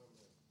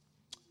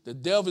 The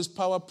day of his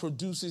power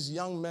produces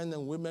young men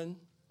and women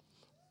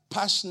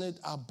passionate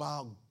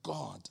about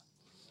God,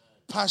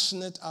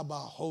 passionate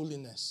about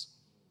holiness.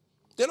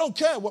 They don't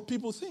care what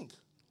people think.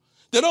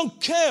 They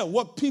don't care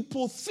what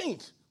people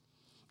think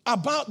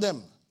about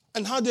them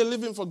and how they're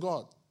living for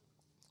God.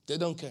 They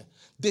don't care.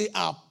 They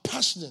are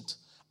passionate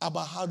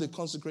about how they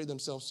consecrate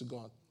themselves to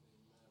God.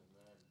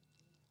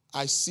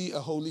 I see a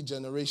holy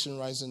generation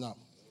rising up.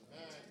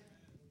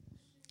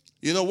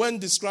 You know, when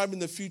describing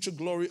the future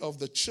glory of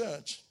the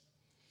church,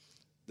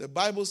 the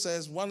Bible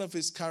says one of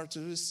its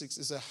characteristics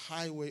is a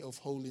highway of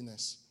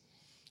holiness.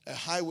 A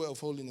highway of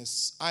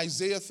holiness.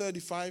 Isaiah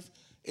 35,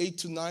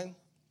 8-9.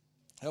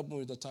 Help me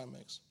with the time,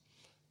 Max.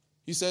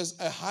 He says,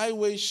 a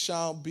highway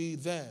shall be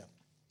there,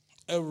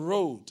 a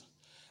road,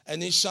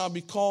 and it shall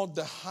be called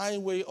the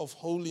highway of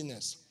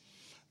holiness.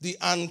 The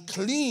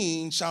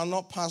unclean shall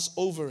not pass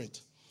over it,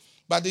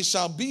 but it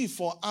shall be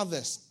for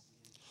others.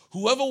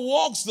 Whoever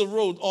walks the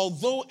road,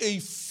 although a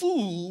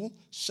fool,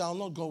 shall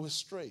not go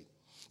astray.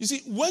 You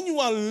see, when you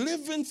are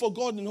living for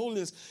God in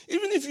holiness,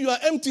 even if you are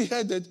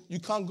empty-headed,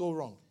 you can't go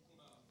wrong.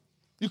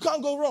 You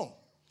can't go wrong.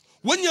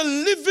 When you're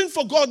living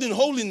for God in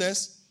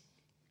holiness,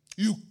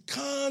 you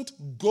can't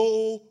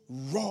go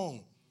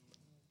wrong.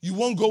 You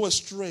won't go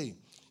astray.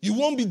 You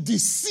won't be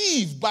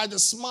deceived by the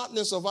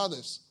smartness of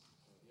others.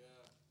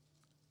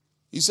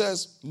 He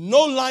says,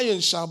 no lion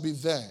shall be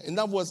there. In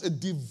other words, a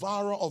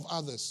devourer of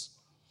others.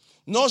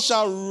 Nor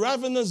shall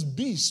ravenous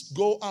beasts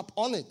go up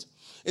on it.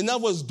 In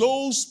other words,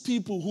 those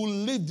people who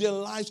live their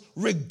lives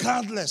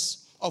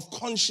regardless of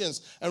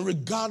conscience and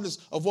regardless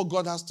of what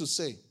God has to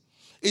say.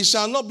 It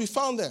shall not be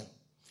found there,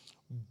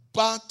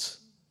 but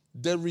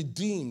the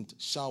redeemed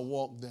shall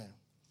walk there.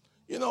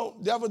 You know,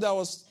 the other day I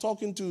was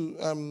talking to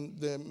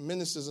the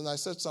ministers and I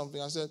said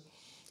something. I said,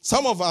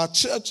 some of our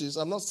churches,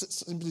 I'm not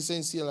simply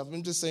saying CLF,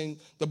 I'm just saying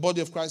the body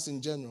of Christ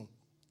in general.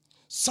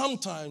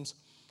 Sometimes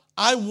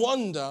I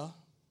wonder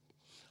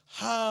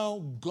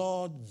how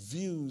God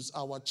views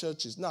our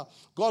churches. Now,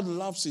 God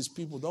loves his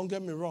people. Don't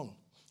get me wrong.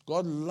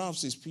 God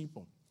loves his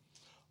people.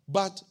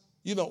 But,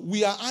 you know,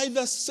 we are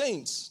either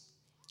saints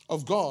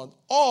of God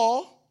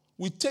or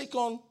we take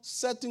on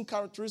certain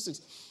characteristics.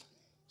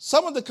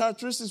 Some of the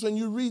characteristics, when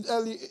you read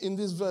early in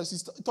this verse,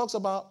 it talks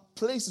about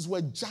places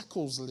where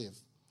jackals live,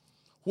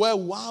 where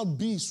wild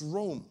beasts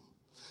roam.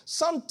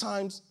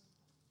 Sometimes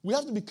we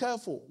have to be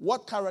careful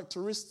what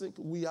characteristic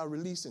we are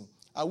releasing.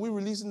 Are we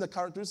releasing the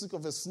characteristic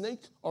of a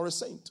snake or a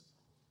saint?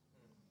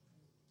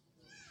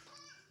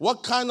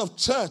 What kind of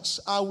church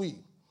are we?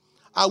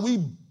 Are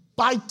we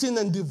biting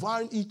and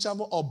devouring each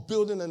other or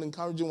building and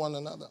encouraging one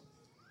another?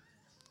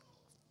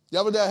 The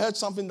other day I heard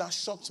something that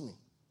shocked me.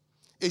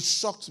 It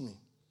shocked me.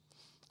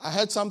 I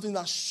heard something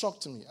that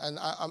shocked me. And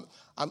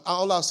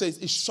all I'll say is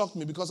it shocked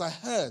me because I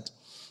heard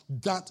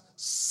that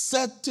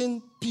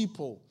certain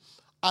people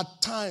at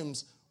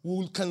times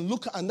can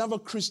look at another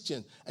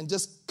Christian and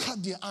just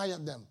cut their eye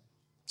at them.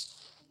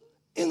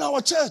 In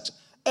our church.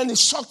 And it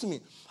shocked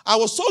me. I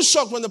was so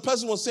shocked when the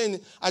person was saying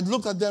it, I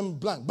looked at them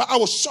blank. But I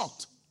was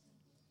shocked.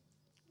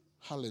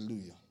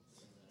 Hallelujah.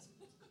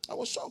 I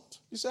was shocked.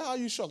 You say, how are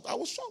you shocked? I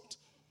was shocked.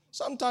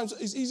 Sometimes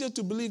it's easier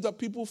to believe that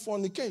people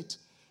fornicate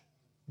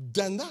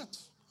than that.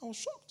 I was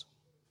shocked.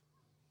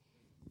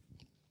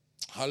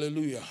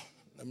 Hallelujah.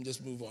 Let me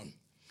just move on.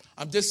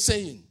 I'm just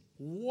saying,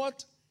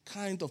 what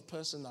kind of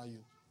person are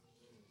you?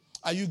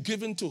 Are you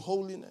given to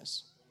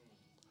holiness?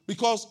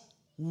 Because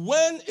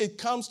when it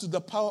comes to the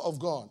power of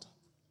God,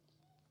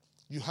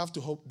 you have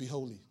to be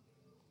holy.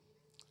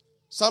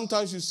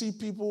 Sometimes you see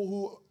people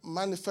who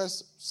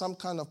manifest some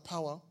kind of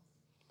power,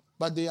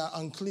 but they are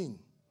unclean.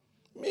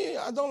 Me,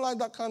 I don't like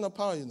that kind of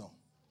power,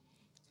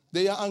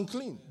 They are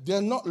unclean. They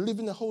are not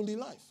living a holy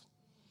life.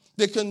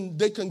 They can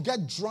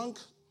get drunk.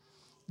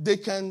 They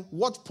can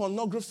watch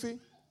pornography.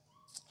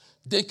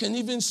 They can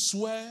even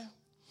swear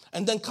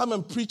and then come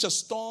and preach a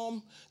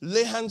storm,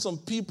 lay hands on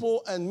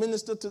people and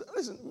minister to them.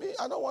 Listen, me,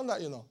 I don't want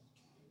that,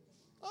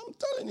 I'm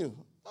telling you,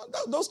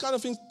 those kind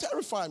of things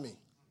terrify me.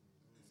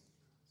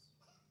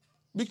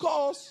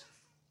 Because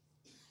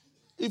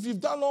if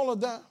you've done all of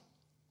that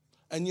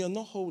and you're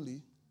not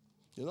holy,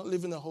 you're not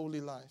living a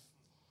holy life,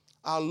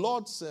 our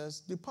Lord says,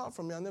 depart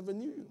from me, I never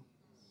knew you.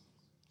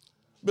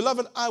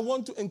 Beloved, I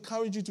want to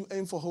encourage you to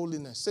aim for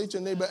holiness. Say to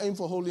your neighbor, aim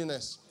for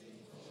holiness.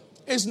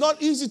 It's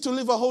not easy to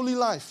live a holy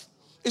life.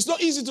 It's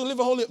not easy to live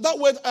a holy life. That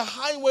word, a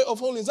highway of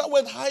holiness, that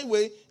word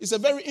highway is a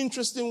very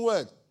interesting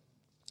word.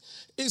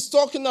 It's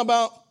talking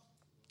about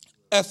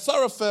a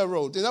thoroughfare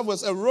road. In other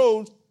words, a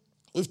road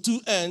with two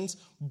ends,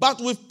 but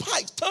with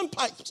pipes,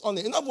 turnpikes on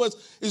it. In other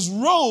words, it's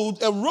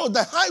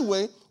the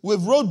highway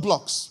with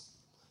roadblocks.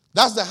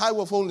 That's the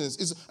highway of holiness.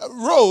 It's a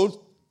road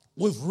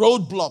with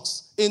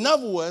roadblocks. In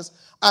other words,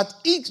 at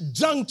each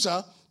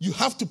juncture, you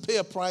have to pay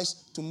a price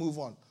to move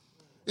on.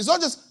 It's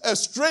not just a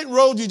straight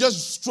road you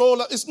just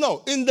stroll up.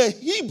 In the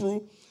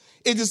Hebrew,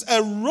 it is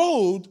a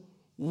road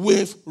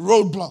with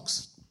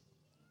roadblocks.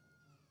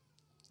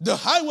 The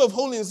highway of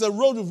holiness is a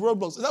road with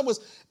roadblocks. In other words,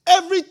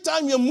 every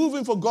time you're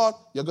moving for God,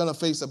 you're going to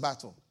face a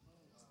battle.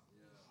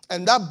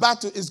 And that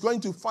battle is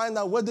going to find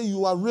out whether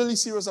you are really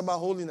serious about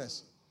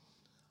holiness.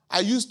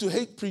 I used to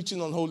hate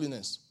preaching on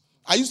holiness.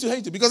 I used to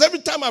hate it because every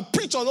time I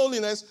preach on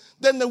holiness,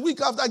 then the week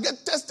after I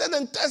get tested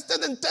and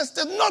tested and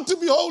tested not to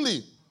be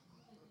holy.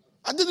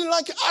 I didn't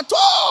like it at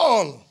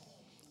all.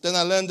 Then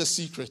I learned the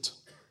secret.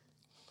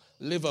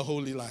 Live a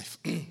holy life.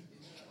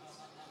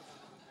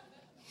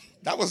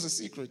 That was the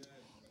secret.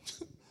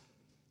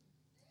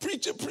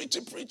 Preach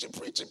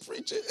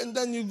it. And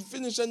then you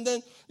finish and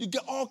then you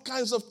get all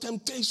kinds of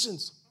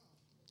temptations.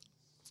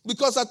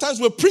 Because at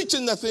times we're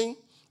preaching the thing,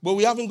 but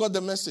we haven't got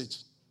the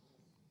message.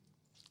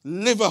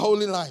 Live a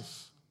holy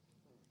life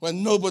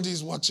when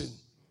nobody's watching.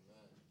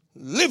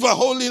 Live a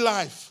holy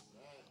life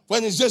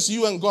when it's just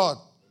you and God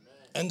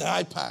and the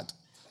iPad.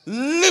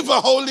 Live a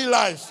holy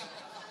life.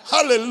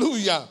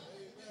 Hallelujah.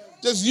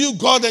 Just you,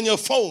 God, and your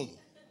phone.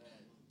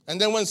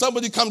 And then when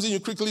somebody comes in, you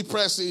quickly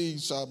press it.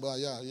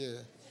 Yeah.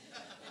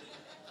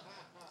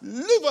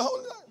 Live a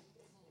holy life.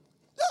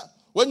 Yeah.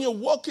 When you're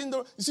walking,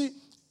 you see,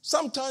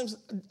 sometimes,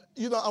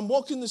 I'm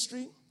walking the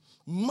street,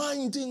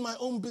 minding my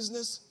own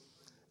business,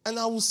 and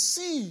I will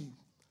see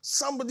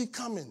somebody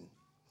coming.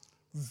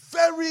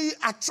 Very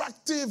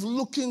attractive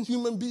looking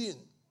human being.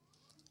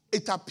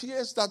 It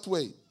appears that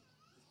way.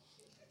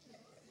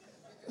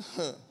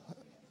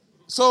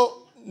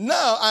 So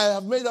now I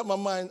have made up my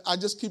mind. I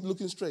just keep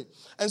looking straight.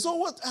 And so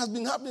what has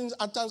been happening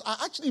at times, I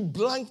actually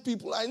blank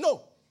people I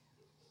know.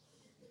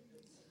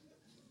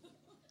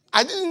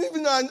 I didn't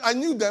even know I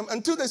knew them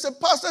until they said,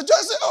 Pastor Joe.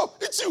 I said, oh,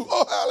 it's you.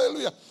 Oh,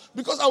 hallelujah.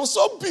 Because I was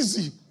so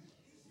busy.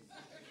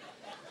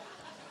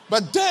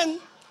 But then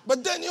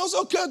it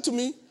also occurred to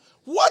me,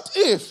 what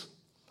if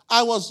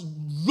I was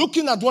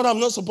looking at what I'm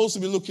not supposed to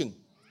be looking?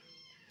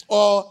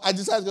 Or I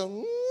decided to go,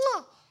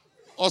 mwah,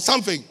 or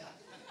something.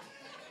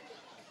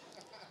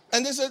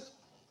 And they said,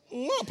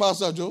 mwah,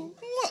 Pastor Joe,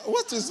 mwah,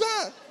 what is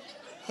that?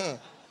 Huh.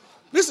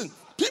 Listen,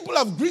 people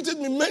have greeted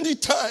me many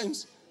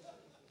times.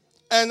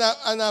 And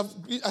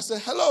I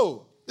said,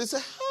 hello. They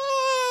said,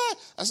 hi.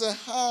 I said,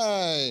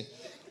 hi.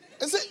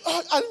 They said,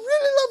 oh, I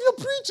really love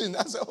your preaching.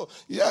 I said, oh,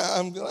 yeah,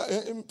 I'm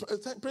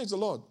glad. Praise the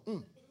Lord.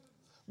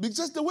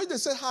 Because the way they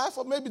said hi, I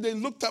thought maybe they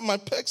looked at my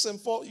pecs and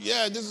thought,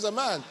 yeah, this is a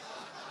man.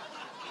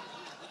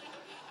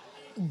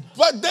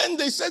 But then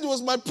they said it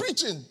was my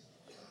preaching.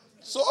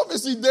 So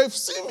obviously they've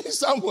seen me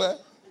somewhere.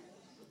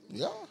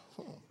 Yeah.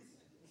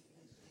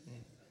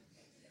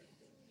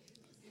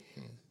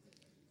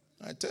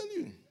 I tell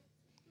you.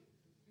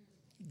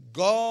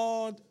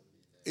 God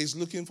is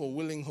looking for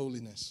willing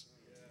holiness.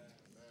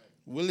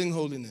 Willing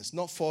holiness,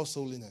 not false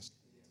holiness.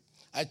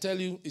 I tell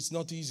you, it's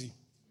not easy.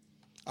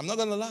 I'm not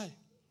going to lie.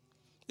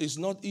 It's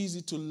not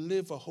easy to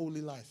live a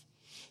holy life.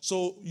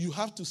 So you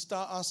have to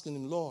start asking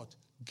him, Lord,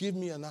 give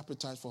me an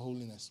appetite for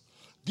holiness.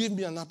 Give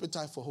me an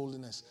appetite for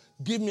holiness.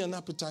 Give me an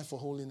appetite for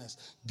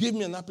holiness. Give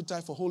me an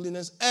appetite for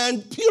holiness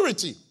and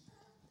purity.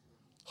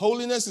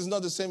 Holiness is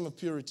not the same as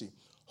purity.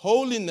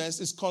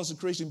 Holiness is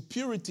consecration.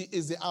 Purity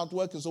is the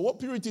outworking. So what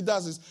purity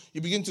does is you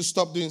begin to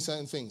stop doing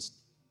certain things.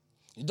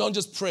 You don't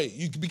just pray.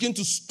 You begin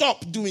to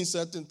stop doing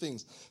certain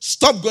things.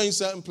 Stop going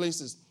certain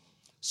places.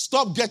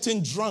 Stop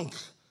getting drunk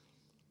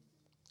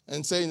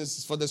and saying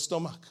it's for the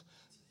stomach.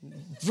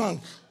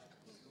 Drunk.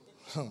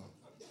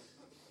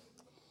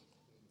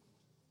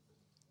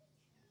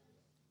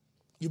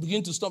 You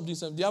begin to stop doing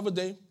something. The other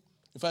day,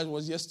 in fact, it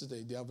was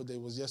yesterday.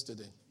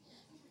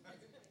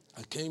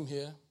 I came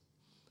here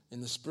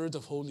in the spirit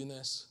of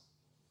holiness.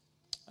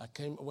 I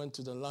went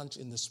to the lunch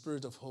in the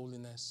spirit of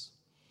holiness.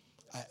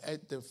 I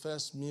ate the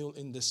first meal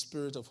in the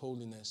spirit of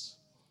holiness.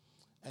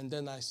 And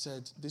then I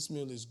said, this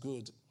meal is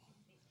good.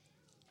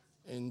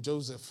 In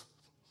Joseph.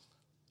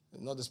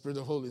 Not the spirit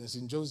of holiness,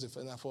 in Joseph.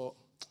 And I thought,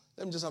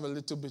 let me just have a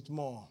little bit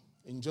more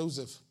in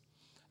Joseph.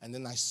 And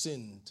then I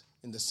sinned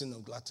in the sin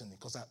of gluttony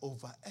because I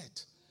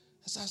overate.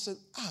 And so I said,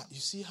 you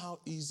see how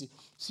easy.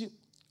 See,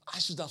 I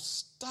should have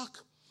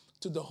stuck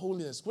to the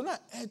holiness. When I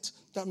ate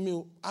that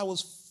meal, I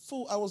was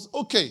full. I was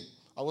okay.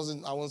 I was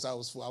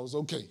full. I was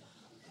okay.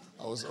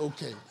 I was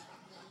okay.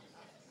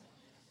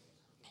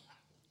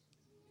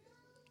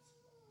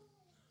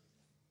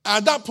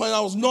 At that point,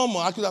 I was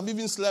normal. I could have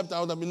even slept. I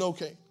would have been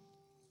okay.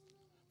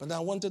 But I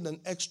wanted an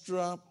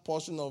extra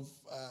portion of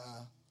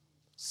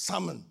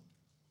salmon.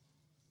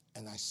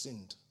 And I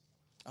sinned.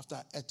 After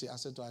I ate it, I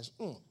said to Aisha,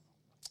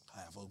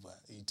 I have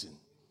overeaten.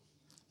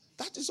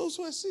 That is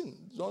also a sin.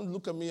 Don't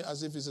look at me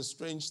as if it's a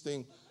strange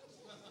thing.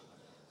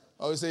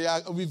 I would say,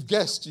 we've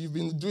guessed. You've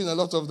been doing a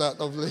lot of that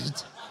of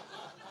late.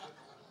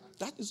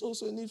 That is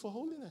also a need for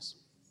holiness.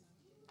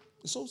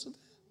 It's also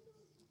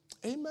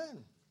there.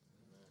 Amen.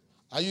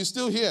 Are you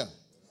still here?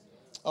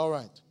 All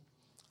right.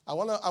 I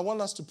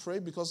want us to pray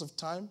because of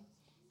time.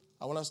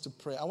 I want us to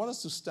pray. I want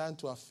us to stand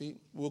to our feet.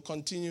 We'll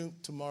continue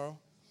tomorrow.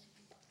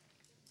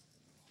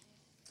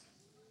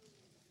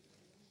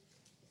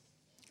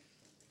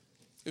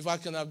 If I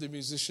can have the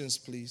musicians,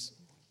 please.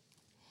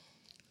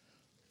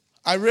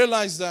 I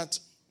realize that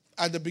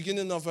at the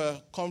beginning of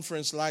a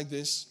conference like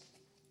this,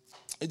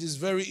 it is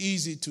very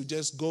easy to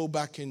just go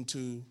back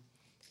into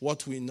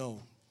what we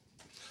know.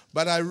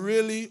 But I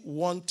really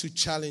want to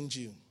challenge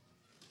you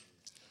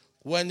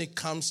when it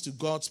comes to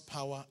God's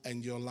power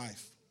and your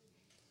life.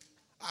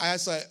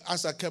 As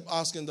I kept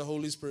asking the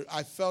Holy Spirit,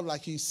 I felt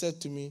like He said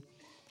to me,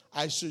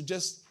 I should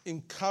just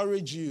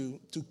encourage you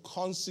to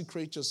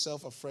consecrate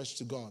yourself afresh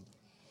to God.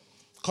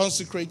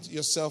 Consecrate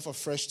yourself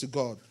afresh to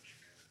God.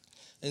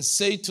 And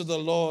say to the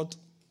Lord,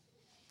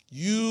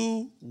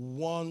 you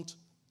want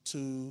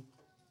to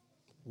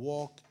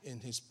walk in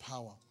His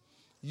power.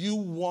 You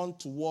want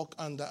to walk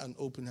under an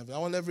open heaven. I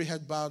want every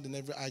head bowed and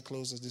every eye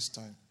closed at this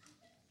time.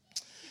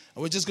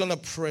 And we're just going to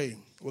pray.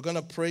 We're going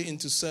to pray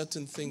into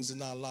certain things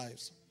in our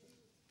lives.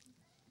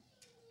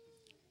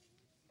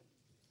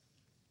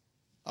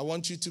 I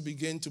want you to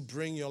begin to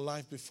bring your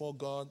life before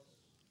God.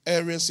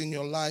 Areas in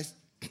your life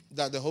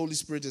that the Holy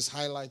Spirit is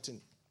highlighting.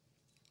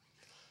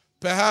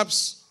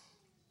 Perhaps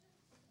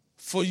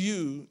for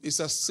you,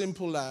 it's as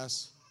simple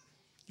as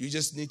you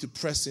just need to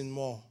press in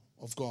more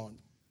of God.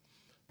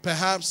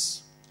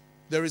 Perhaps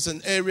there is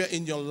an area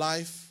in your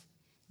life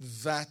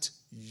that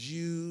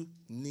you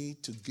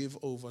need to give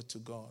over to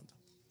God.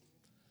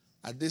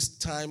 At this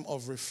time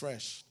of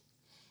refresh,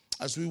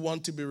 as we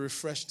want to be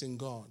refreshed in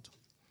God,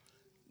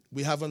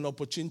 we have an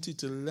opportunity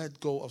to let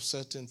go of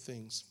certain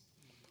things.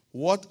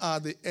 What are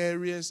the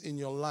areas in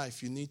your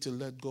life you need to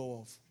let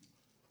go of?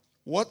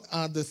 What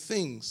are the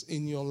things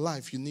in your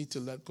life you need to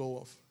let go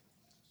of?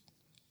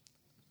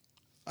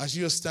 As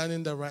you're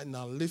standing there right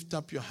now, lift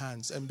up your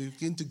hands and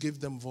begin to give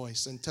them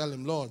voice and tell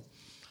Him, Lord,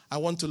 I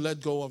want to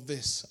let go of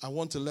this. I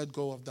want to let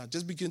go of that.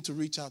 Just begin to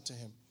reach out to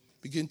Him.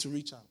 Begin to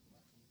reach out.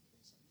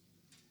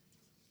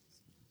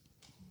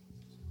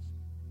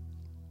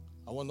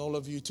 I want all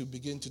of you to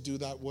begin to do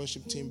that.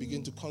 Worship team,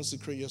 begin to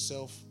consecrate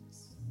yourself.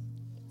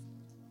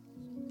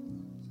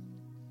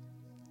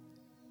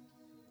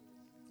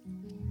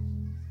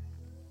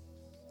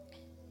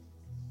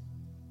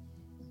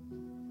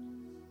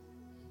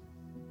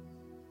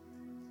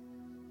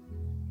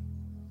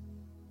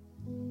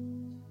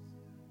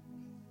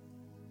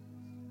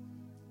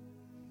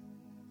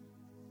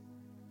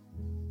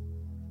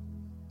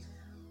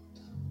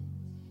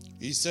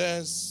 He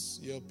says,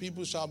 your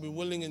people shall be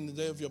willing in the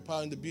day of your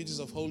power and the beauties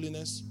of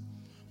holiness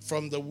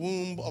from the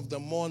womb of the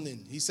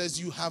morning. He says,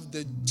 you have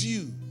the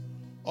dew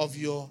of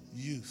your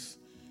youth.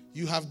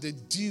 You have the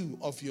dew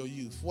of your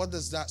youth. What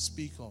does that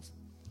speak of?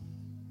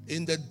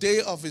 In the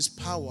day of His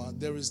power,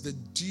 there is the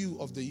dew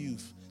of the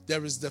youth.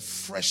 There is the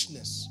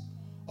freshness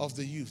of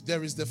the youth.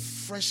 There is the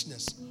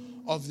freshness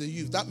of the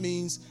youth. That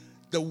means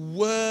the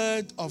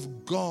word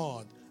of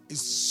God is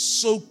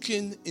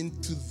soaking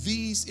into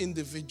these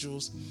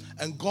individuals,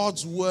 and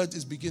God's word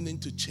is beginning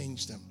to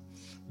change them.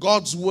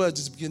 God's word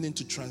is beginning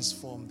to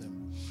transform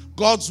them.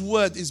 God's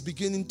word is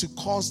beginning to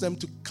cause them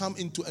to come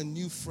into a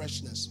new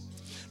freshness.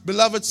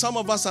 Beloved, some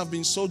of us have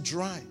been so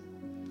dry.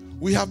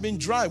 We have been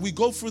dry. We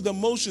go through the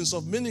motions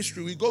of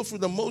ministry. We go through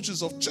the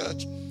motions of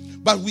church,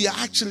 but we are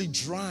actually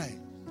dry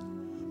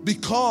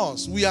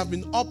because we have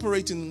been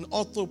operating in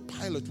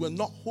autopilot. We're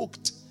not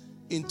hooked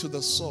into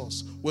the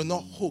source. We're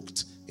not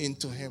hooked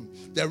into Him.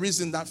 There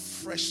isn't that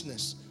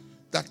freshness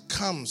that comes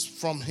comes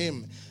from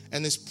him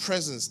and his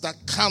presence, that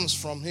comes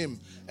from him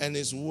and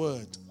his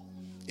word.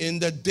 In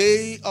the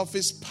day of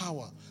his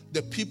power,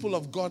 the people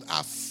of God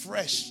are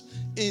fresh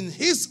in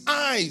his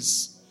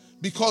eyes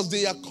because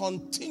they are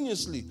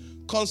continuously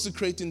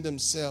consecrating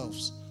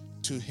themselves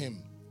to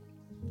him.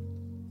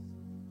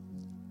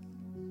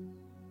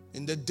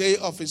 In the day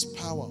of his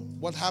power,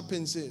 what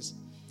happens is,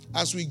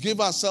 as we give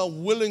ourselves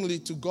willingly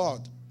to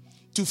God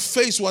to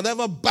face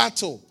whatever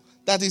battle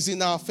that is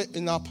in our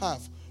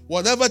path,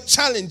 whatever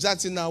challenge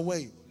that's in our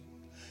way,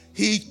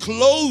 he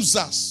clothes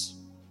us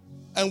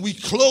and we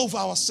clothe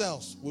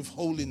ourselves with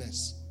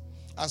holiness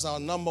as our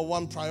number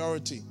one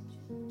priority.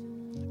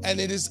 And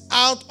it is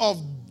out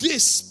of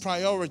this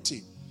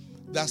priority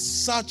that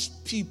such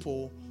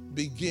people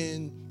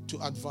begin to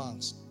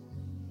advance.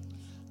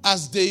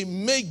 As they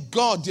make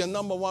God their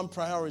number one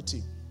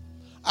priority,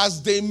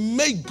 as they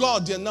make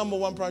God their number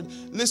one priority,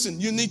 listen,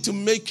 you need to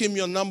make him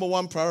your number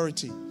one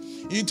priority.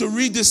 You need to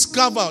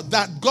rediscover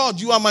that,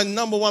 God, you are my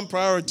number one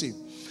priority.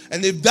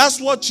 And if that's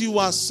what you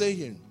are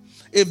saying,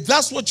 if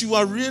that's what you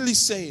are really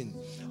saying,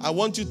 I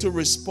want you to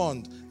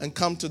respond and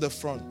come to the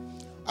front.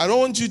 I don't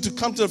want you to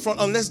come to the front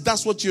unless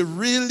that's what you're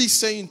really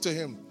saying to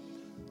him.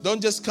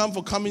 Don't just come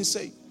for coming's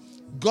sake.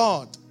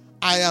 God,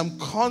 I am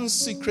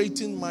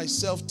consecrating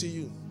myself to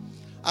you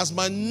as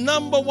my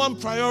number one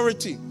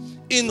priority.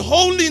 In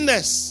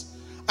holiness,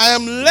 I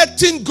am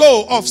letting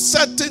go of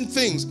certain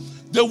things.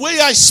 The way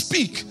I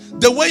speak,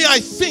 the way I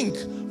think,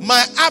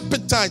 my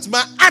appetites,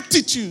 my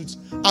attitudes,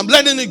 I'm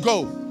letting it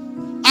go.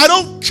 I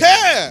don't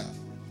care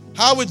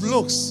how it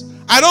looks.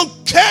 I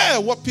don't care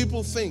what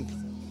people think.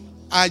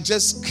 I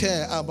just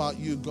care about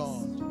you,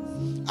 God.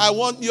 I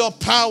want your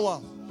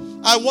power.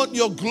 I want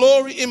your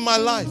glory in my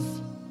life.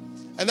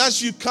 And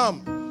as you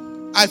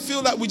come, I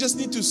feel that we just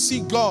need to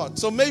see God.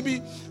 So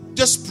maybe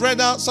just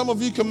spread out. Some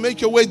of you can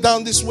make your way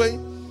down this way.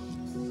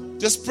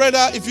 Just spread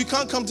out. If you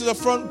can't come to the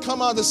front,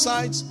 come out the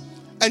sides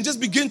and just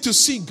begin to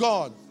see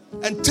God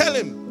and tell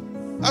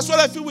him. That's what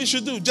I feel we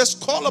should do.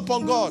 Just call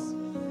upon God.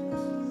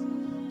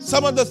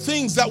 Some of the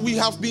things that we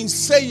have been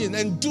saying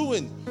and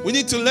doing, we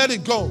need to let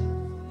it go.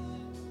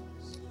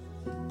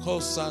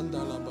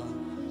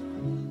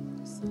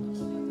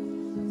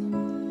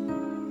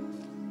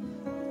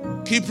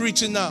 Keep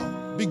reaching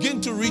out.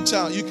 Begin to reach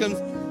out. You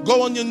can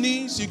go on your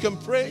knees. You can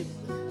pray.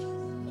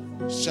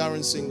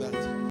 Sharon, sing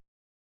that.